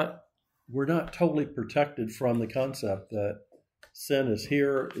 we're not totally protected from the concept that sin is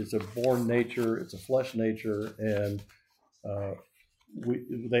here, it's a born nature, it's a flesh nature, and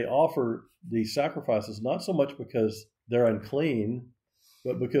they offer these sacrifices not so much because they're unclean,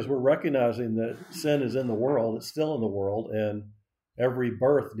 but because we're recognizing that sin is in the world, it's still in the world, and every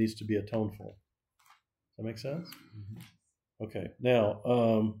birth needs to be atoned for. Does that make sense? Mm-hmm. Okay.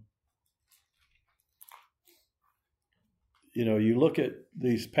 Now, you look at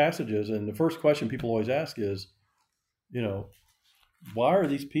these passages, and the first question people always ask is, why are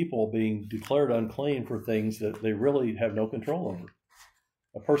these people being declared unclean for things that they really have no control over?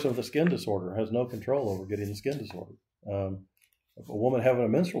 A person with a skin disorder has no control over getting a skin disorder. If a woman having a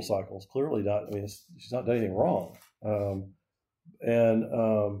menstrual cycle is clearly not, she's not doing anything wrong.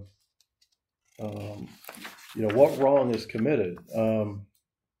 What wrong is committed?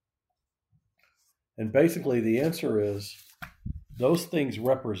 And basically the answer is those things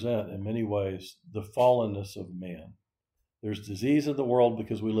represent in many ways the fallenness of man. There's disease in the world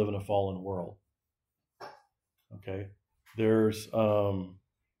because we live in a fallen world. Okay? There's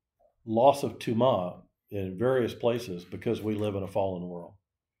loss of Tumah in various places because we live in a fallen world.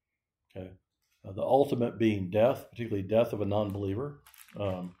 Okay? The ultimate being death, particularly death of a non-believer.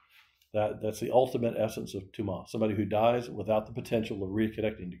 That's the ultimate essence of Tumah, somebody who dies without the potential of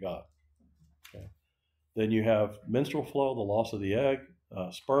reconnecting to God. Okay? Then you have menstrual flow, the loss of the egg,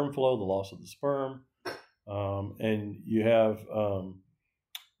 sperm flow, the loss of the sperm, and you have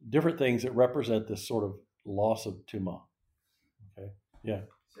different things that represent this sort of loss of Tumah. Okay, yeah.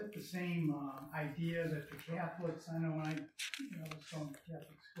 Is it the same idea that the Catholics? I know when I was going to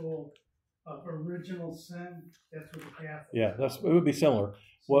Catholic school, of original sin. That's what the Catholics. Yeah, it would be similar.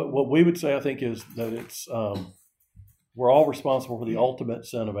 What we would say, I think, is that it's we're all responsible for the ultimate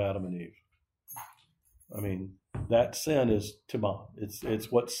sin of Adam and Eve. I mean, that sin is Tumah.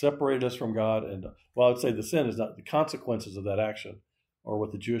 It's what separated us from God. And well, I would say the sin is not the consequences of that action, or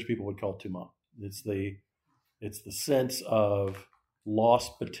what the Jewish people would call Tumah. It's the sense of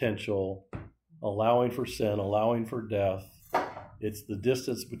lost potential, allowing for sin, allowing for death. It's the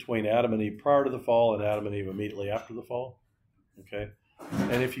distance between Adam and Eve prior to the fall and Adam and Eve immediately after the fall. Okay?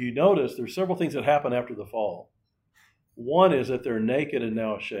 And if you notice, there's several things that happen after the fall. One is that they're naked and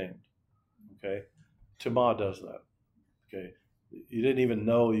now ashamed. Okay? Tumah does that. Okay? You didn't even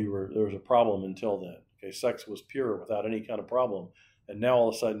know there was a problem until then. Okay? Sex was pure without any kind of problem. And now all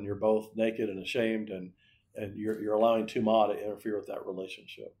of a sudden you're both naked and ashamed, and you're allowing Tumah to interfere with that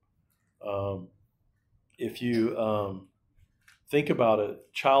relationship. If you think about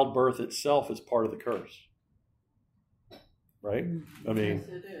it, childbirth itself is part of the curse. Right? I mean, Yes,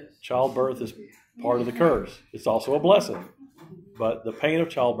 it is. childbirth is part of the curse. It's also a blessing. But the pain of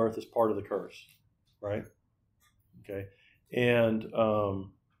childbirth is part of the curse. Right? Okay. And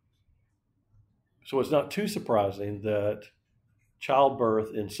so it's not too surprising that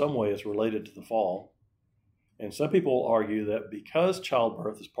childbirth in some way is related to the fall. And some people argue that because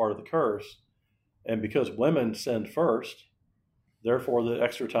childbirth is part of the curse, and because women sinned first, therefore the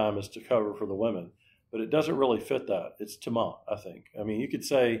extra time is to cover for the women. But it doesn't really fit that. It's Tumah, I think. I mean, you could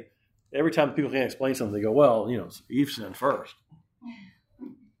say every time people can't explain something, they go, well, Eve sinned first.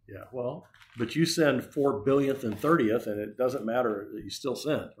 Yeah, well, but you sinned 4 billionth and 30th, and it doesn't matter that you still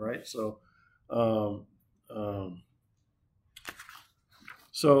sinned, right? So,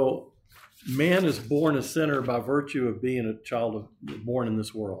 so man is born a sinner by virtue of being a child born in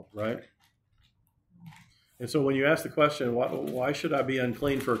this world, right? And so when you ask the question, why should I be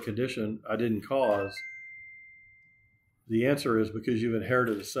unclean for a condition I didn't cause? The answer is because you've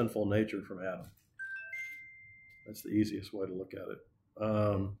inherited a sinful nature from Adam. That's the easiest way to look at it.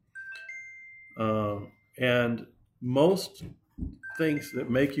 And most things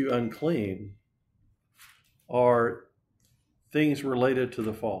that make you unclean are things related to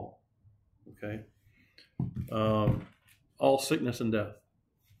the fall. Okay? All sickness and death.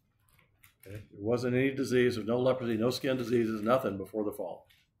 Okay? There wasn't any disease, there's no leprosy, no skin diseases, nothing before the fall.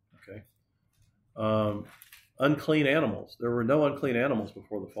 Okay? Unclean animals. There were no unclean animals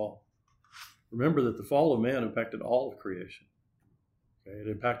before the fall. Remember that the fall of man impacted all of creation. Okay? It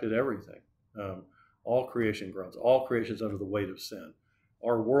impacted everything. All creation groans. All creation is under the weight of sin.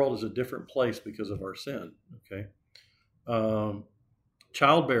 Our world is a different place because of our sin. Okay?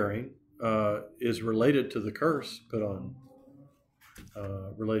 Childbearing is related to the curse put on,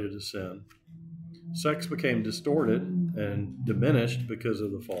 related to sin. Sex became distorted and diminished because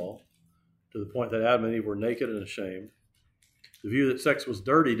of the fall, to the point that Adam and Eve were naked and ashamed. The view that sex was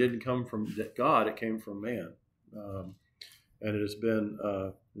dirty didn't come from God, it came from man. And it has been,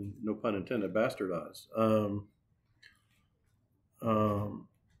 no pun intended, bastardized.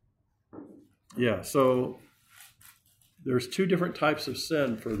 So there's two different types of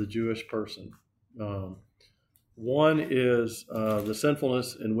sin for the Jewish person. One is the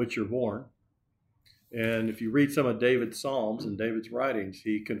sinfulness in which you're born. And if you read some of David's Psalms and David's writings,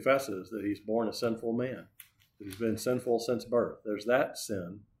 he confesses that he's born a sinful man, that he's been sinful since birth. There's that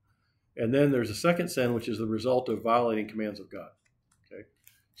sin. And then there's a second sin, which is the result of violating commands of God. Okay,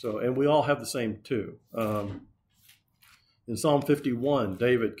 so, and we all have the same two. In Psalm 51,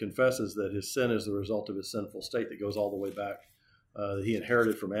 David confesses that his sin is the result of his sinful state that goes all the way back, that he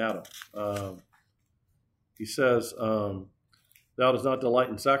inherited from Adam. He says, thou dost not delight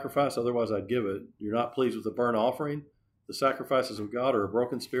in sacrifice, otherwise I'd give it. You're not pleased with the burnt offering. The sacrifices of God are a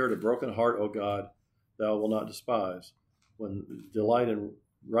broken spirit, a broken heart, O God, thou wilt not despise. When delight in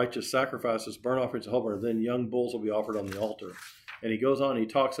righteous sacrifices, burnt offerings, and whole burnt, then young bulls will be offered on the altar. And he goes on, he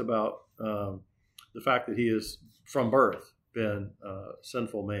talks about the fact that he is from birth been a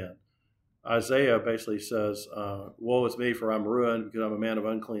sinful man. Isaiah basically says, woe is me, for I'm ruined because I'm a man of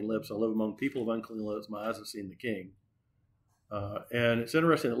unclean lips. I live among people of unclean lips. My eyes have seen the King. And it's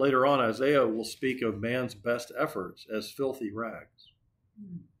interesting that later on Isaiah will speak of man's best efforts as filthy rags.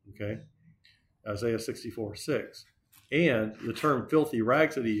 Okay? Isaiah 64:6. And the term filthy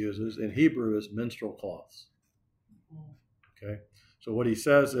rags that he uses in Hebrew is menstrual cloths. Okay? So what he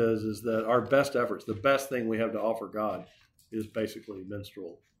says is that our best efforts, the best thing we have to offer God is basically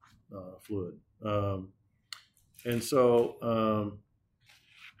menstrual fluid. And so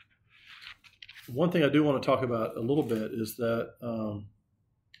one thing I do want to talk about a little bit is that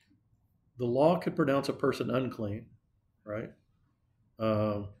the law could pronounce a person unclean, right?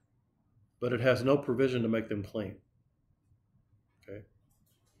 but it has no provision to make them clean. Okay?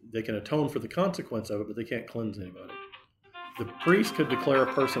 They can atone for the consequence of it, but they can't cleanse anybody. The priest could declare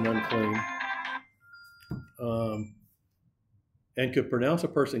a person unclean, and could pronounce a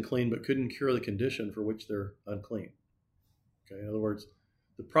person clean, but couldn't cure the condition for which they're unclean. Okay? In other words,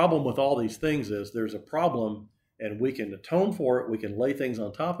 the problem with all these things is there's a problem, and we can atone for it, we can lay things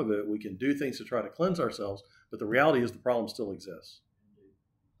on top of it, we can do things to try to cleanse ourselves, but the reality is the problem still exists.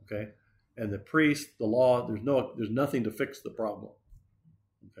 Okay? And the priest, the law, there's nothing to fix the problem.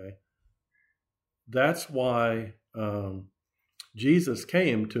 Okay? That's why Jesus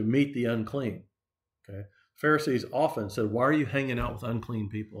came to meet the unclean. Okay? Pharisees often said, why are you hanging out with unclean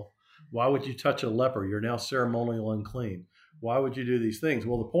people? Why would you touch a leper? You're now ceremonially unclean. Why would you do these things?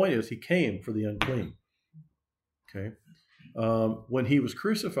 Well, the point is he came for the unclean. Okay. When he was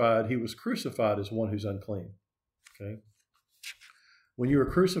crucified as one who's unclean. Okay. When you were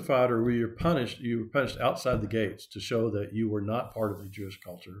crucified or when you were punished outside the gates to show that you were not part of the Jewish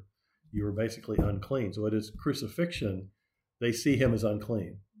culture. You were basically unclean. So at his crucifixion, they see him as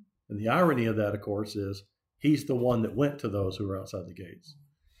unclean. And the irony of that, of course, is he's the one that went to those who were outside the gates.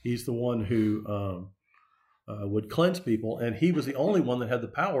 He's the one who would cleanse people, and he was the only one that had the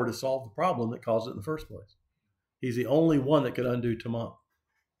power to solve the problem that caused it in the first place. He's the only one that could undo Tamah.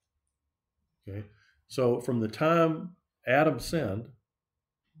 Okay, so from the time Adam sinned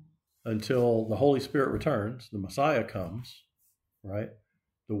until the Holy Spirit returns, the Messiah comes, right?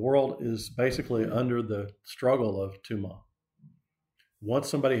 The world is basically under the struggle of Tamah. Once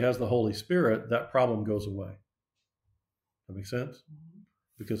somebody has the Holy Spirit, that problem goes away. That makes sense?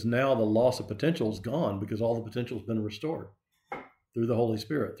 Because now the loss of potential is gone because all the potential has been restored through the Holy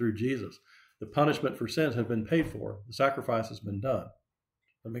Spirit, through Jesus. The punishment for sins has been paid for. The sacrifice has been done.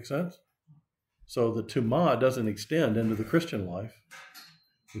 That makes sense? So the Tumah doesn't extend into the Christian life.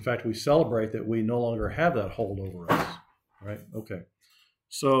 In fact, we celebrate that we no longer have that hold over us. Right? Okay.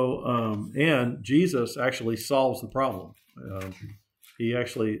 So, and Jesus actually solves the problem. He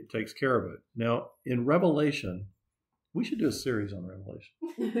actually takes care of it. Now, in Revelation, we should do a series on Revelation.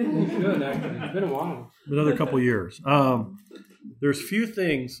 We should, actually. It's been a while. Another couple of years. There's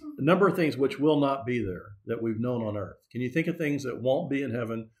a number of things which will not be there that we've known on earth. Can you think of things that won't be in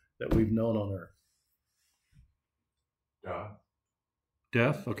heaven that we've known on earth?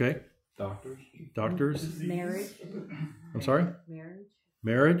 Death, okay. Doctors. Marriage. I'm sorry?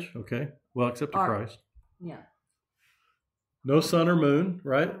 Marriage, okay. Well, except to Christ. Yeah. No sun or moon,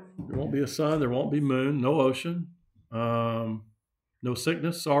 right? There won't be a sun, there won't be moon, no ocean. No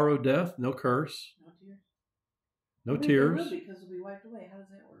sickness, sorrow, death, no curse. No tears. Because it'll be wiped away. How does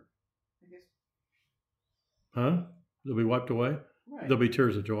that work? I guess. Huh? They'll be wiped away? Right. There'll be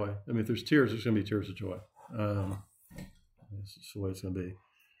tears of joy. I mean, if there's tears, there's going to be tears of joy. This is the way it's going to be.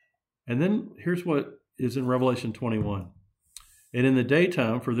 And then here's what is in Revelation 21. And in the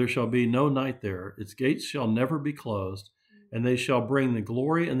daytime, for there shall be no night there, its gates shall never be closed, and they shall bring the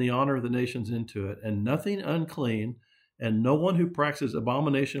glory and the honor of the nations into it, and nothing unclean, and no one who practices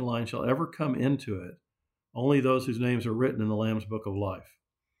abomination line shall ever come into it, only those whose names are written in the Lamb's book of life.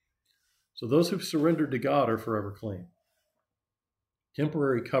 So those who've surrendered to God are forever clean.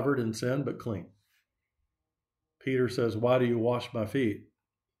 Temporary covered in sin, but clean. Peter says, why do you wash my feet?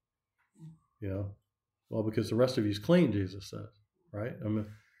 Well, because the rest of you is clean, Jesus says, right? I'm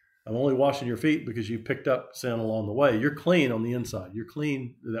only washing your feet because you picked up sin along the way. You're clean on the inside. You're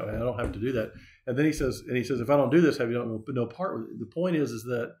clean that way. I don't have to do that. And then he says, if I don't do this, have you no part with it? The point is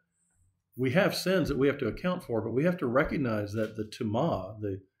that we have sins that we have to account for, but we have to recognize that the tumah,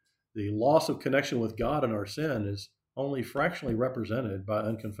 the loss of connection with God in our sin, is only fractionally represented by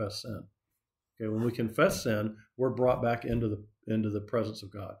unconfessed sin. Okay, when we confess sin, we're brought back into the presence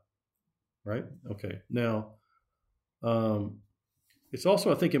of God. Right? Okay. Now, it's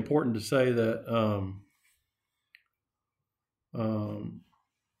also, I think, important to say that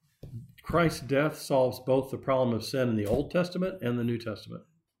Christ's death solves both the problem of sin in the Old Testament and the New Testament,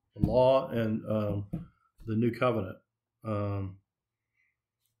 the law and the New Covenant. And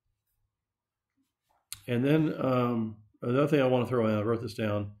then another thing I want to throw in, I wrote this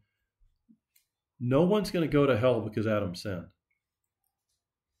down. No one's going to go to hell because Adam sinned.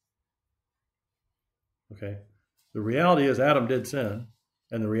 Okay. The reality is Adam did sin,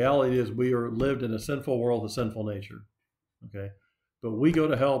 and the reality is we are lived in a sinful world with sinful nature. Okay. But we go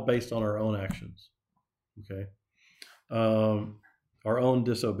to hell based on our own actions. Okay. Our own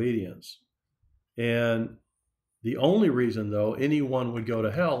disobedience. And the only reason, though, anyone would go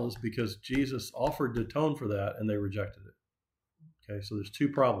to hell is because Jesus offered to atone for that, and they rejected it. Okay. So there's two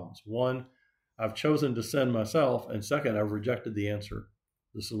problems. One, I've chosen to sin myself, and second, I've rejected the answer,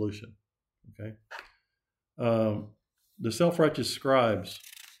 the solution. Okay. The self-righteous scribes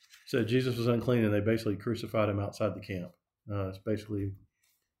said Jesus was unclean, and they basically crucified him outside the camp. It's basically,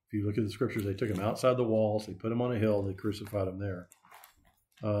 if you look at the scriptures, they took him outside the walls, they put him on a hill, they crucified him there.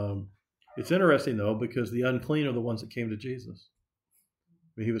 It's interesting, though, because the unclean are the ones that came to Jesus.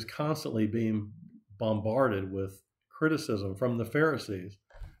 I mean, he was constantly being bombarded with criticism from the Pharisees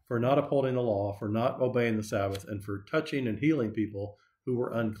for not upholding the law, for not obeying the Sabbath, and for touching and healing people who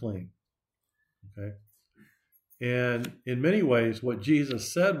were unclean. Okay? And in many ways, what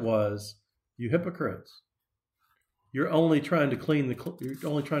Jesus said was, "You hypocrites, you're only trying to cleanse the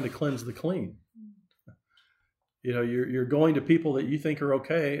clean. You know, you're going to people that you think are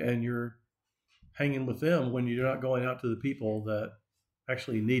okay, and you're hanging with them when you're not going out to the people that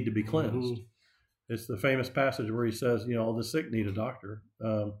actually need to be cleansed." Mm-hmm. It's the famous passage where he says, you know, all the sick need a doctor.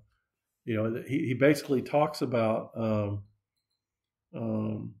 You know, he basically talks about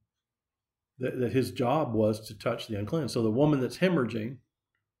that his job was to touch the unclean. So the woman that's hemorrhaging,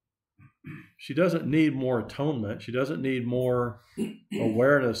 she doesn't need more atonement. She doesn't need more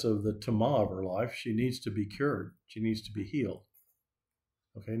awareness of the tamah of her life. She needs to be cured. She needs to be healed.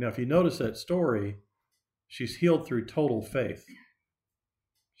 Okay, now if you notice that story, she's healed through total faith.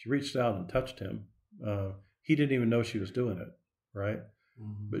 She reached out and touched him. He didn't even know she was doing it, right?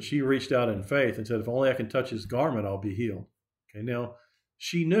 Mm-hmm. But she reached out in faith and said, if only I can touch his garment, I'll be healed. Okay, now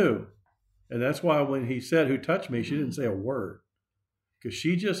she knew. And that's why when he said, who touched me, she didn't say a word. Because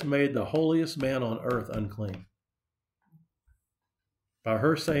she just made the holiest man on earth unclean. By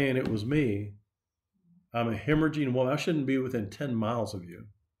her saying it was me, I'm a hemorrhaging woman. I shouldn't be within 10 miles of you.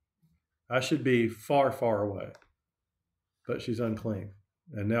 I should be far, far away. But she's unclean.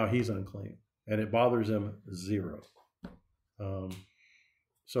 And now he's unclean. And it bothers him zero.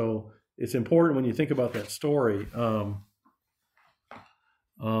 So it's important when you think about that story.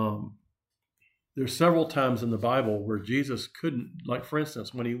 There's several times in the Bible where Jesus couldn't, like for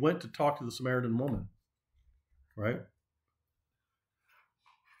instance, when he went to talk to the Samaritan woman, right?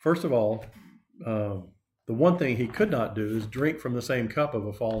 First of all, the one thing he could not do is drink from the same cup of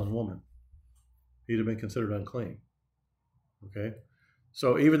a fallen woman. He'd have been considered unclean. Okay?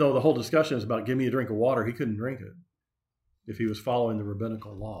 So even though the whole discussion is about give me a drink of water, he couldn't drink it if he was following the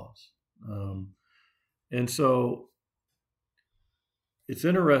rabbinical laws. And so it's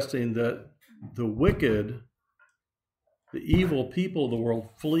interesting that the wicked, the evil people of the world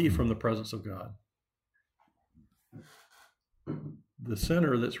flee from the presence of God. The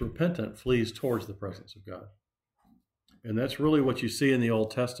sinner that's repentant flees towards the presence of God. And that's really what you see in the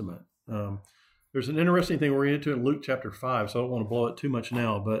Old Testament. There's an interesting thing we're going to get to in Luke chapter 5, so I don't want to blow it too much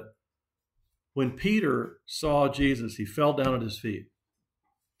now, but when Peter saw Jesus, he fell down at his feet.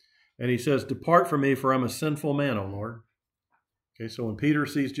 And he says, depart from me, for I'm a sinful man, O Lord. Okay, so when Peter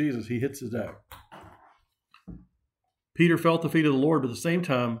sees Jesus, he hits his deck. Peter fell at the feet of the Lord, but at the same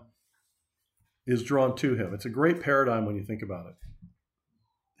time is drawn to him. It's a great paradigm when you think about it.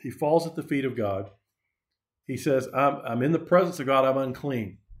 He falls at the feet of God. He says, I'm in the presence of God, I'm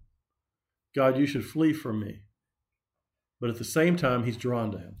unclean. God, you should flee from me. But at the same time, he's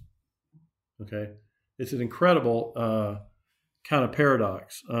drawn to him. Okay? It's an incredible kind of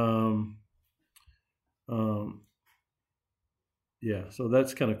paradox. Yeah, so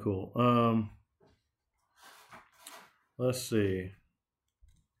that's kind of cool. Let's see.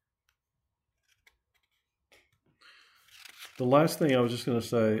 The last thing I was just going to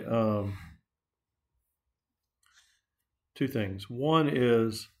say, two things. One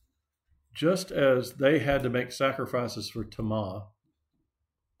is, just as they had to make sacrifices for tamah,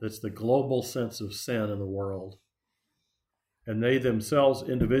 that's the global sense of sin in the world, and they themselves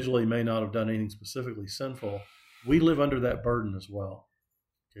individually may not have done anything specifically sinful, we live under that burden as well.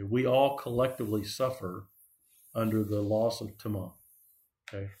 Okay, we all collectively suffer under the loss of tamah.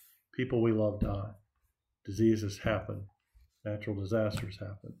 Okay, people we love die, diseases happen, natural disasters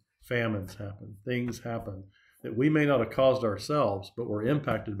happen, famines happen, things happen that we may not have caused ourselves, but we're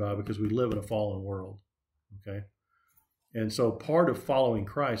impacted by because we live in a fallen world. Okay, and so part of following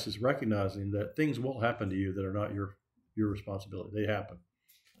Christ is recognizing that things will happen to you that are not your responsibility. They happen.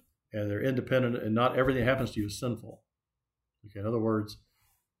 And they're independent, and not everything that happens to you is sinful. Okay, in other words,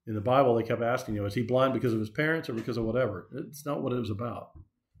 in the Bible, they kept asking, is he blind because of his parents or because of whatever? It's not what it was about.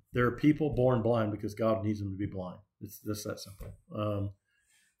 There are people born blind because God needs them to be blind. It's just that simple.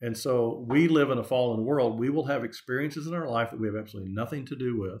 And so we live in a fallen world. We will have experiences in our life that we have absolutely nothing to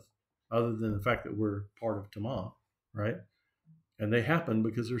do with, other than the fact that we're part of tamah, right? And they happen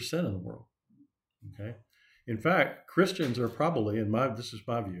because there's sin in the world. Okay. In fact, Christians are probably, this is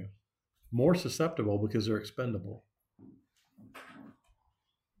my view, more susceptible because they're expendable.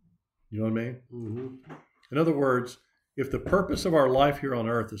 You know what I mean? Mm-hmm. In other words, if the purpose of our life here on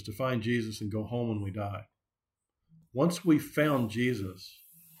earth is to find Jesus and go home when we die, once we found Jesus,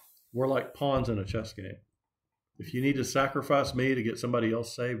 we're like pawns in a chess game. If you need to sacrifice me to get somebody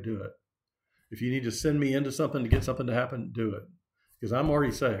else saved, do it. If you need to send me into something to get something to happen, do it. Because I'm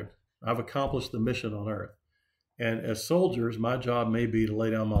already saved. I've accomplished the mission on earth. And as soldiers, my job may be to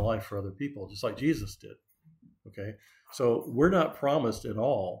lay down my life for other people, just like Jesus did. Okay? So we're not promised at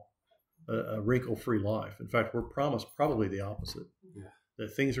all a wrinkle-free life. In fact, we're promised probably the opposite. Yeah.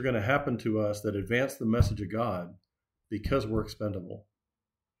 That things are going to happen to us that advance the message of God because we're expendable.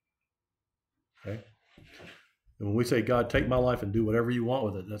 Okay? And when we say, God, take my life and do whatever you want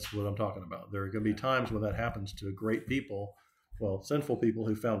with it, that's what I'm talking about. There are going to be times when that happens to great people, well, sinful people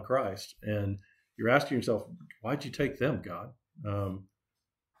who found Christ. And you're asking yourself, why'd you take them, God?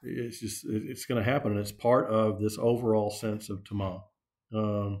 It's going to happen. And it's part of this overall sense of Tamah.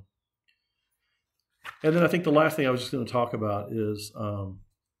 And then I think the last thing I was just going to talk about is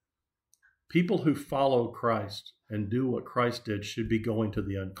people who follow Christ and do what Christ did should be going to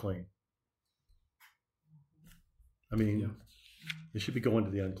the unclean. I mean, They should be going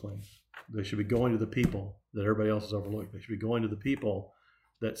to the unclean. They should be going to the people that everybody else has overlooked. They should be going to the people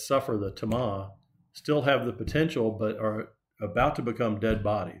that suffer the tamah, still have the potential, but are about to become dead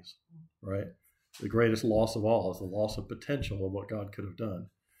bodies, right? The greatest loss of all is the loss of potential of what God could have done.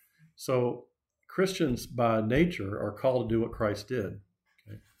 So Christians by nature are called to do what Christ did.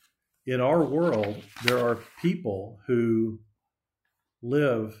 Okay? In our world, there are people who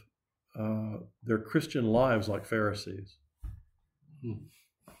live their Christian lives like Pharisees.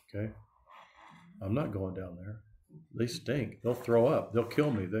 Okay? I'm not going down there. They stink. They'll throw up. They'll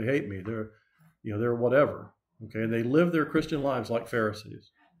kill me. They hate me. They're whatever. Okay? And they live their Christian lives like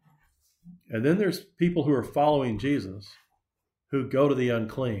Pharisees. And then there's people who are following Jesus who go to the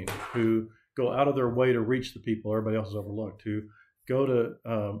unclean, who go out of their way to reach the people everybody else has overlooked, who go to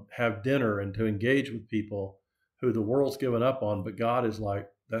have dinner and to engage with people who the world's given up on, but God is like,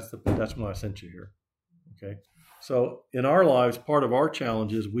 that's when I sent you here. Okay? So in our lives, part of our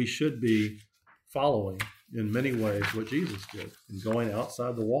challenge is we should be following in many ways what Jesus did and going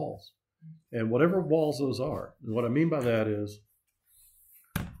outside the walls. And whatever walls those are. And what I mean by that is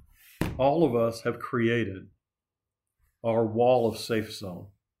all of us have created our wall of safe zone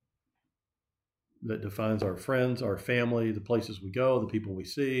that defines our friends, our family, the places we go, the people we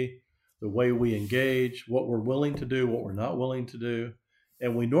see, the way we engage, what we're willing to do, what we're not willing to do.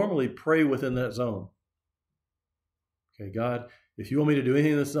 And we normally pray within that zone. Okay, God, if you want me to do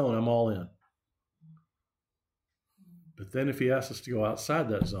anything in this zone, I'm all in. But then if he asks us to go outside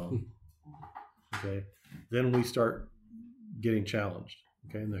that zone, okay, then we start getting challenged.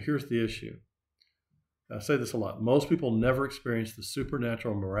 Okay, and here's the issue. I say this a lot. Most people never experience the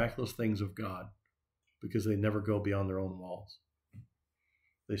supernatural, miraculous things of God because they never go beyond their own walls.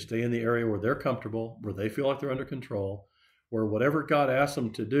 They stay in the area where they're comfortable, where they feel like they're under control, where whatever God asks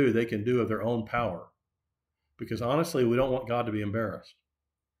them to do, they can do of their own power. Because honestly, we don't want God to be embarrassed,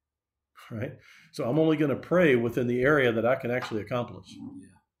 right? So I'm only going to pray within the area that I can actually accomplish. Yeah.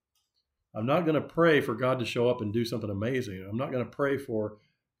 I'm not going to pray for God to show up and do something amazing. I'm not going to pray for,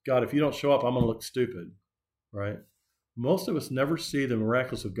 God, if you don't show up, I'm going to look stupid, right? Most of us never see the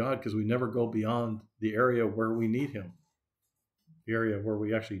miraculous of God because we never go beyond the area where we need him, the area where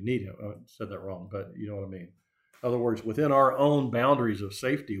we actually need him. I said that wrong, but you know what I mean. In other words, within our own boundaries of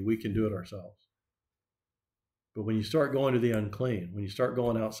safety, we can do it ourselves. But when you start going to the unclean, when you start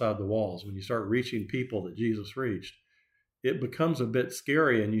going outside the walls, when you start reaching people that Jesus reached, it becomes a bit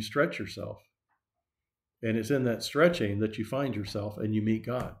scary and you stretch yourself. And it's in that stretching that you find yourself and you meet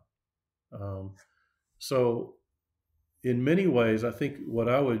God. So in many ways, I think what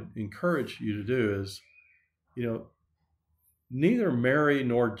I would encourage you to do is, neither Mary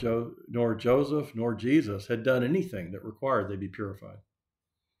nor Joseph nor Jesus had done anything that required they be purified,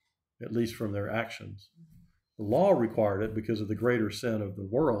 at least from their actions. The law required it because of the greater sin of the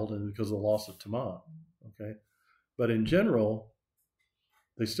world and because of the loss of Tamah. Okay, but in general,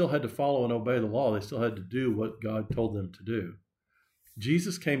 they still had to follow and obey the law. They still had to do what God told them to do.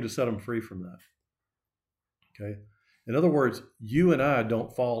 Jesus came to set them free from that. Okay, in other words, you and I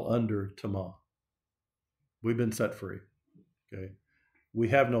don't fall under Tamah. We've been set free. Okay, we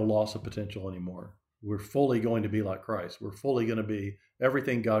have no loss of potential anymore. We're fully going to be like Christ. We're fully going to be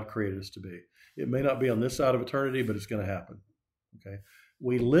everything God created us to be. It may not be on this side of eternity, but it's going to happen. Okay,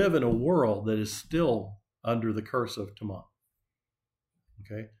 we live in a world that is still under the curse of Tamah.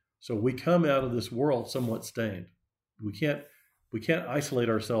 Okay, so we come out of this world somewhat stained. We can't isolate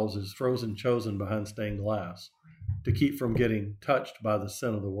ourselves as frozen chosen behind stained glass to keep from getting touched by the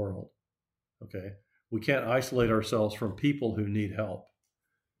sin of the world. Okay, we can't isolate ourselves from people who need help,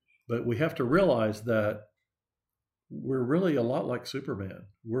 but we have to realize that we're really a lot like Superman.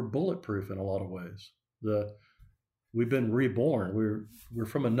 We're bulletproof in a lot of ways. We've been reborn. We're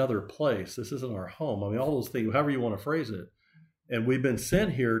from another place. This isn't our home. I mean, all those things, however you want to phrase it. And we've been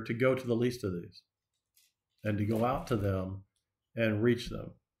sent here to go to the least of these and to go out to them and reach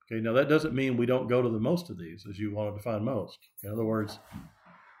them. Okay, now that doesn't mean we don't go to the most of these, as you want to define most. In other words,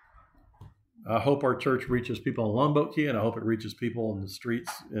 I hope our church reaches people on Longboat Key, and I hope it reaches people in the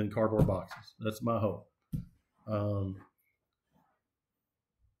streets in cardboard boxes. That's my hope.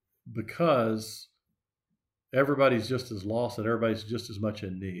 Because everybody's just as lost and everybody's just as much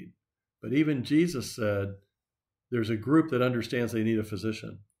in need. But even Jesus said there's a group that understands they need a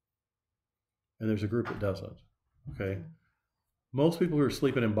physician, and there's a group that doesn't. Okay? Most people who are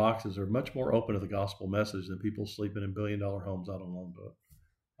sleeping in boxes are much more open to the gospel message than people sleeping in billion-dollar homes out on Longboat.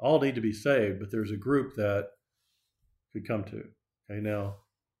 All need to be saved, but there's a group that could come to. Okay, now,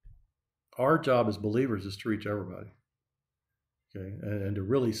 our job as believers is to reach everybody. Okay, and to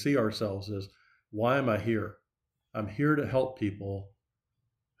really see ourselves as, why am I here? I'm here to help people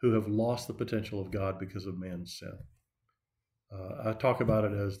who have lost the potential of God because of man's sin. I talk about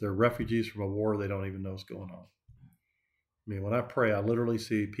it as they're refugees from a war they don't even know is going on. I mean, when I pray, I literally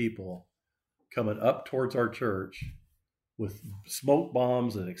see people coming up towards our church with smoke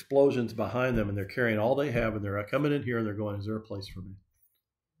bombs and explosions behind them, and they're carrying all they have, and they're coming in here and they're going, is there a place for me?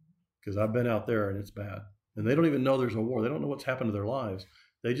 Because I've been out there and it's bad. And they don't even know there's a war. They don't know what's happened to their lives.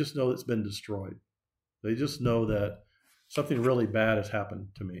 They just know it's been destroyed. They just know that something really bad has happened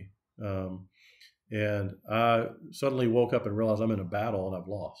to me. And I suddenly woke up and realized I'm in a battle and I've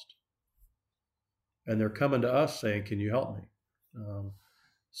lost. And they're coming to us saying, can you help me?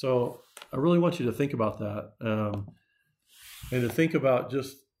 So I really want you to think about that. And to think about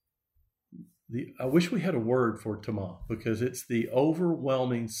just I wish we had a word for Tama, because it's the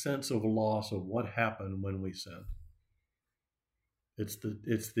overwhelming sense of loss of what happened when we sinned. It's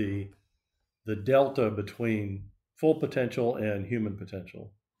the delta between full potential and human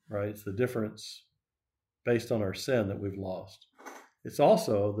potential, right? It's the difference based on our sin that we've lost. It's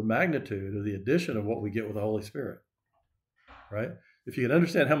also the magnitude of the addition of what we get with the Holy Spirit, right? If you can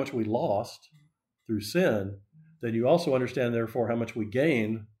understand how much we lost through sin, then you also understand, therefore, how much we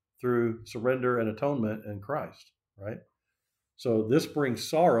gain through surrender and atonement in Christ, right? So this brings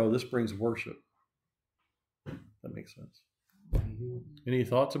sorrow, this brings worship. That makes sense. Mm-hmm. Any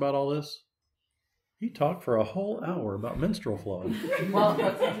thoughts about all this? He talked for a whole hour about menstrual flow. Well,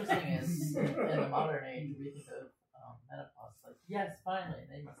 what's interesting is in the modern age, we think of menopause like, yes, finally.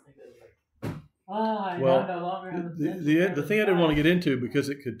 They must think of like, I no longer have the thing I didn't want to get into, because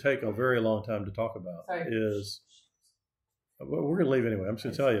it could take a very long time to talk about, is, well, we're going to leave anyway. I'm just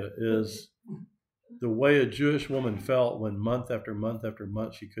going to tell you, is the way a Jewish woman felt when month after month after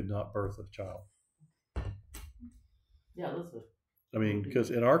month she could not birth a child. Yeah, Elizabeth. I mean, because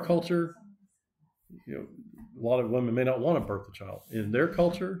in our culture, you know, a lot of women may not want to birth a child. In their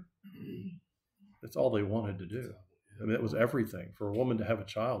culture, that's all they wanted to do. I mean, it was everything. For a woman to have a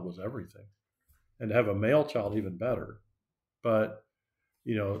child was everything. And to have a male child, even better. But,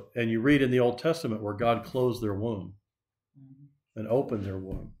 you know, and you read in the Old Testament where God closed their womb and opened their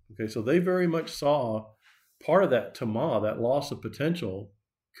womb. Okay, so they very much saw part of that tamah, that loss of potential,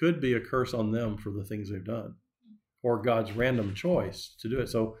 could be a curse on them for the things they've done, or God's random choice to do it.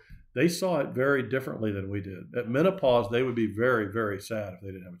 So they saw it very differently than we did. At menopause, they would be very, very sad if they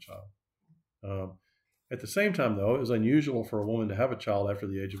didn't have a child. At the same time, though, it was unusual for a woman to have a child after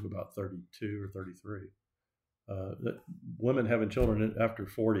the age of about 32 or 33. That women having children after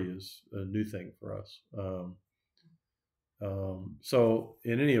 40 is a new thing for us. So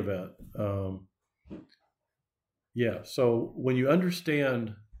in any event, so when you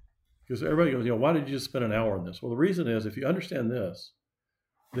understand, because everybody goes, why did you just spend an hour on this? Well, the reason is, if you understand this,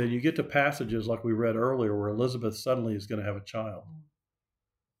 then you get to passages like we read earlier where Elizabeth suddenly is going to have a child.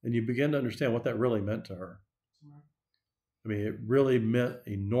 And you begin to understand what that really meant to her. I mean, it really meant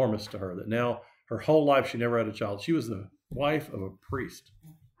enormous to her that now her whole life she never had a child. She was the wife of a priest.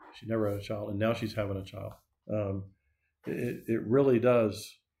 She never had a child, and now she's having a child. It really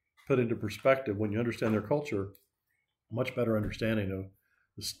does put into perspective, when you understand their culture, a much better understanding of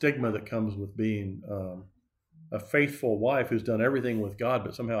the stigma that comes with being a faithful wife who's done everything with God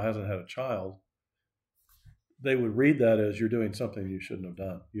but somehow hasn't had a child. They would read that as, you're doing something you shouldn't have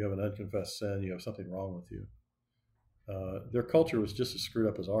done. You have an unconfessed sin. You have something wrong with you. Their culture was just as screwed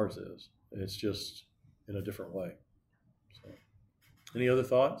up as ours is. It's just in a different way. So, any other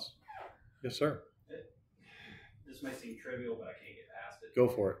thoughts? Yes, sir. This might seem trivial, but I can't get past it. Go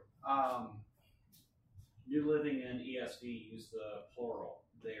for it. New Living and ESV use the plural,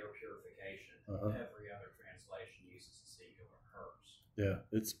 their purification. Every other translation uses the singular, hers.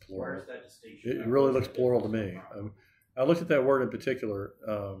 Yeah, it's plural. Where's that distinction? It really looks plural to me. I looked at that word in particular.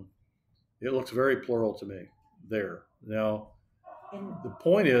 It looks very plural to me there. Now, the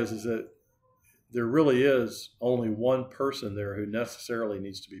point is that there really is only one person there who necessarily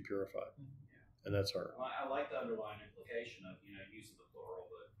needs to be purified, and that's her. Well, I like the underlying implication of using the plural,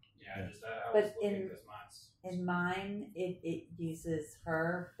 but I was But looking because mine's in mine, it uses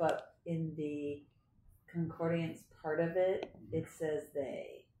her, but in the concordance part of it, it says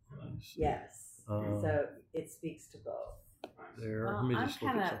they. Yes. So it speaks to both. There. Well, Let me I'm just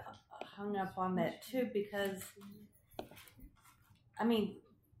look kind at of something. hung up on that too because, I mean,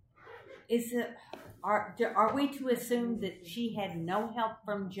 is it are we to assume that she had no help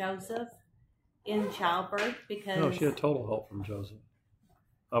from Joseph in childbirth? Because No, she had total help from Joseph.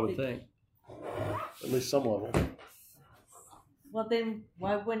 I would think, at least some level. well, then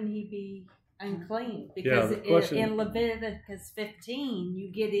why wouldn't he be unclean? Yeah, Because the question- in Leviticus 15, you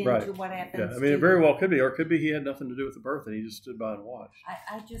get into Right. what happens. Yeah, I mean, to it very well could be, or it could be he had nothing to do with the birth and he just stood by and watched.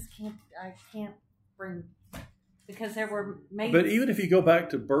 I just can't. I can't bring because there were maids. But even if you go back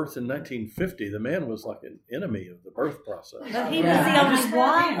to birth in 1950, the man was like an enemy of the birth process. But he was the only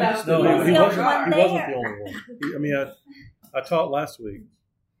one. No, he was he the wasn't. only one He wasn't there. the only one. I taught last week,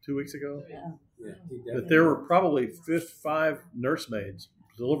 2 weeks ago, that there were probably 5 nursemaids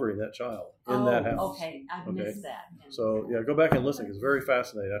delivering that child in that house. Okay, I missed that. So yeah, go back and listen. It's very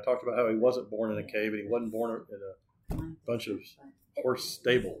fascinating. I talked about how he wasn't born in a cave and he wasn't born in a bunch of horse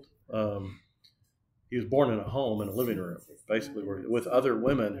stabled. He was born in a home in a living room, basically, with other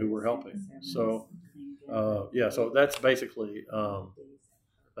women who were helping. So so that's basically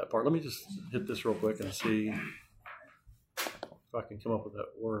that part. Let me just hit this real quick and see if I can come up with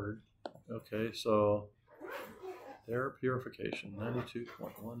that word. Okay, so their purification,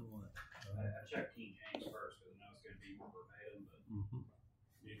 92.11. I checked King James first because I know it's going to be more verbatim, but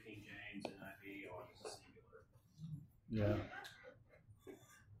New King James and NIV all use a singular. Yeah.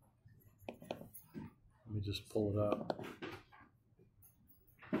 Let me just pull it up.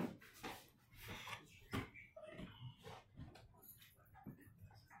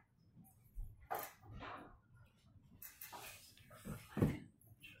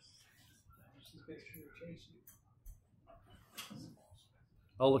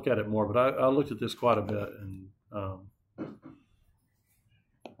 I'll look at it more, but I looked at this quite a bit, and I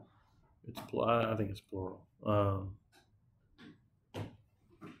think it's plural.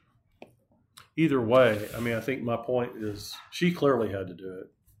 Either way, I mean, I think my point is she clearly had to do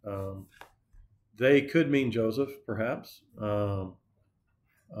it. They could mean Joseph, perhaps.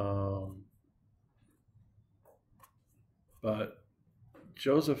 But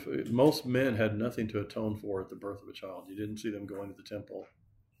Joseph, most men had nothing to atone for at the birth of a child. You didn't see them going to the temple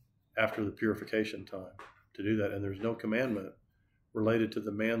after the purification time to do that. And there's no commandment related to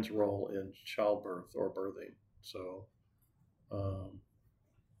the man's role in childbirth or birthing. So, I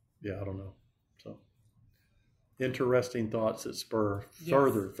don't know. So, interesting thoughts that spur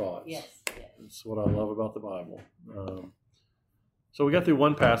further thoughts. Yes. That's what I love about the Bible. So we got through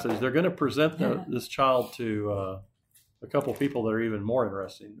one passage. They're going to present this child to a couple people that are even more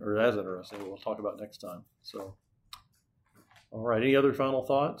interesting, or as interesting, we'll talk about next time. So, all right. Any other final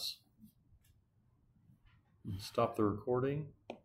thoughts? Stop the recording.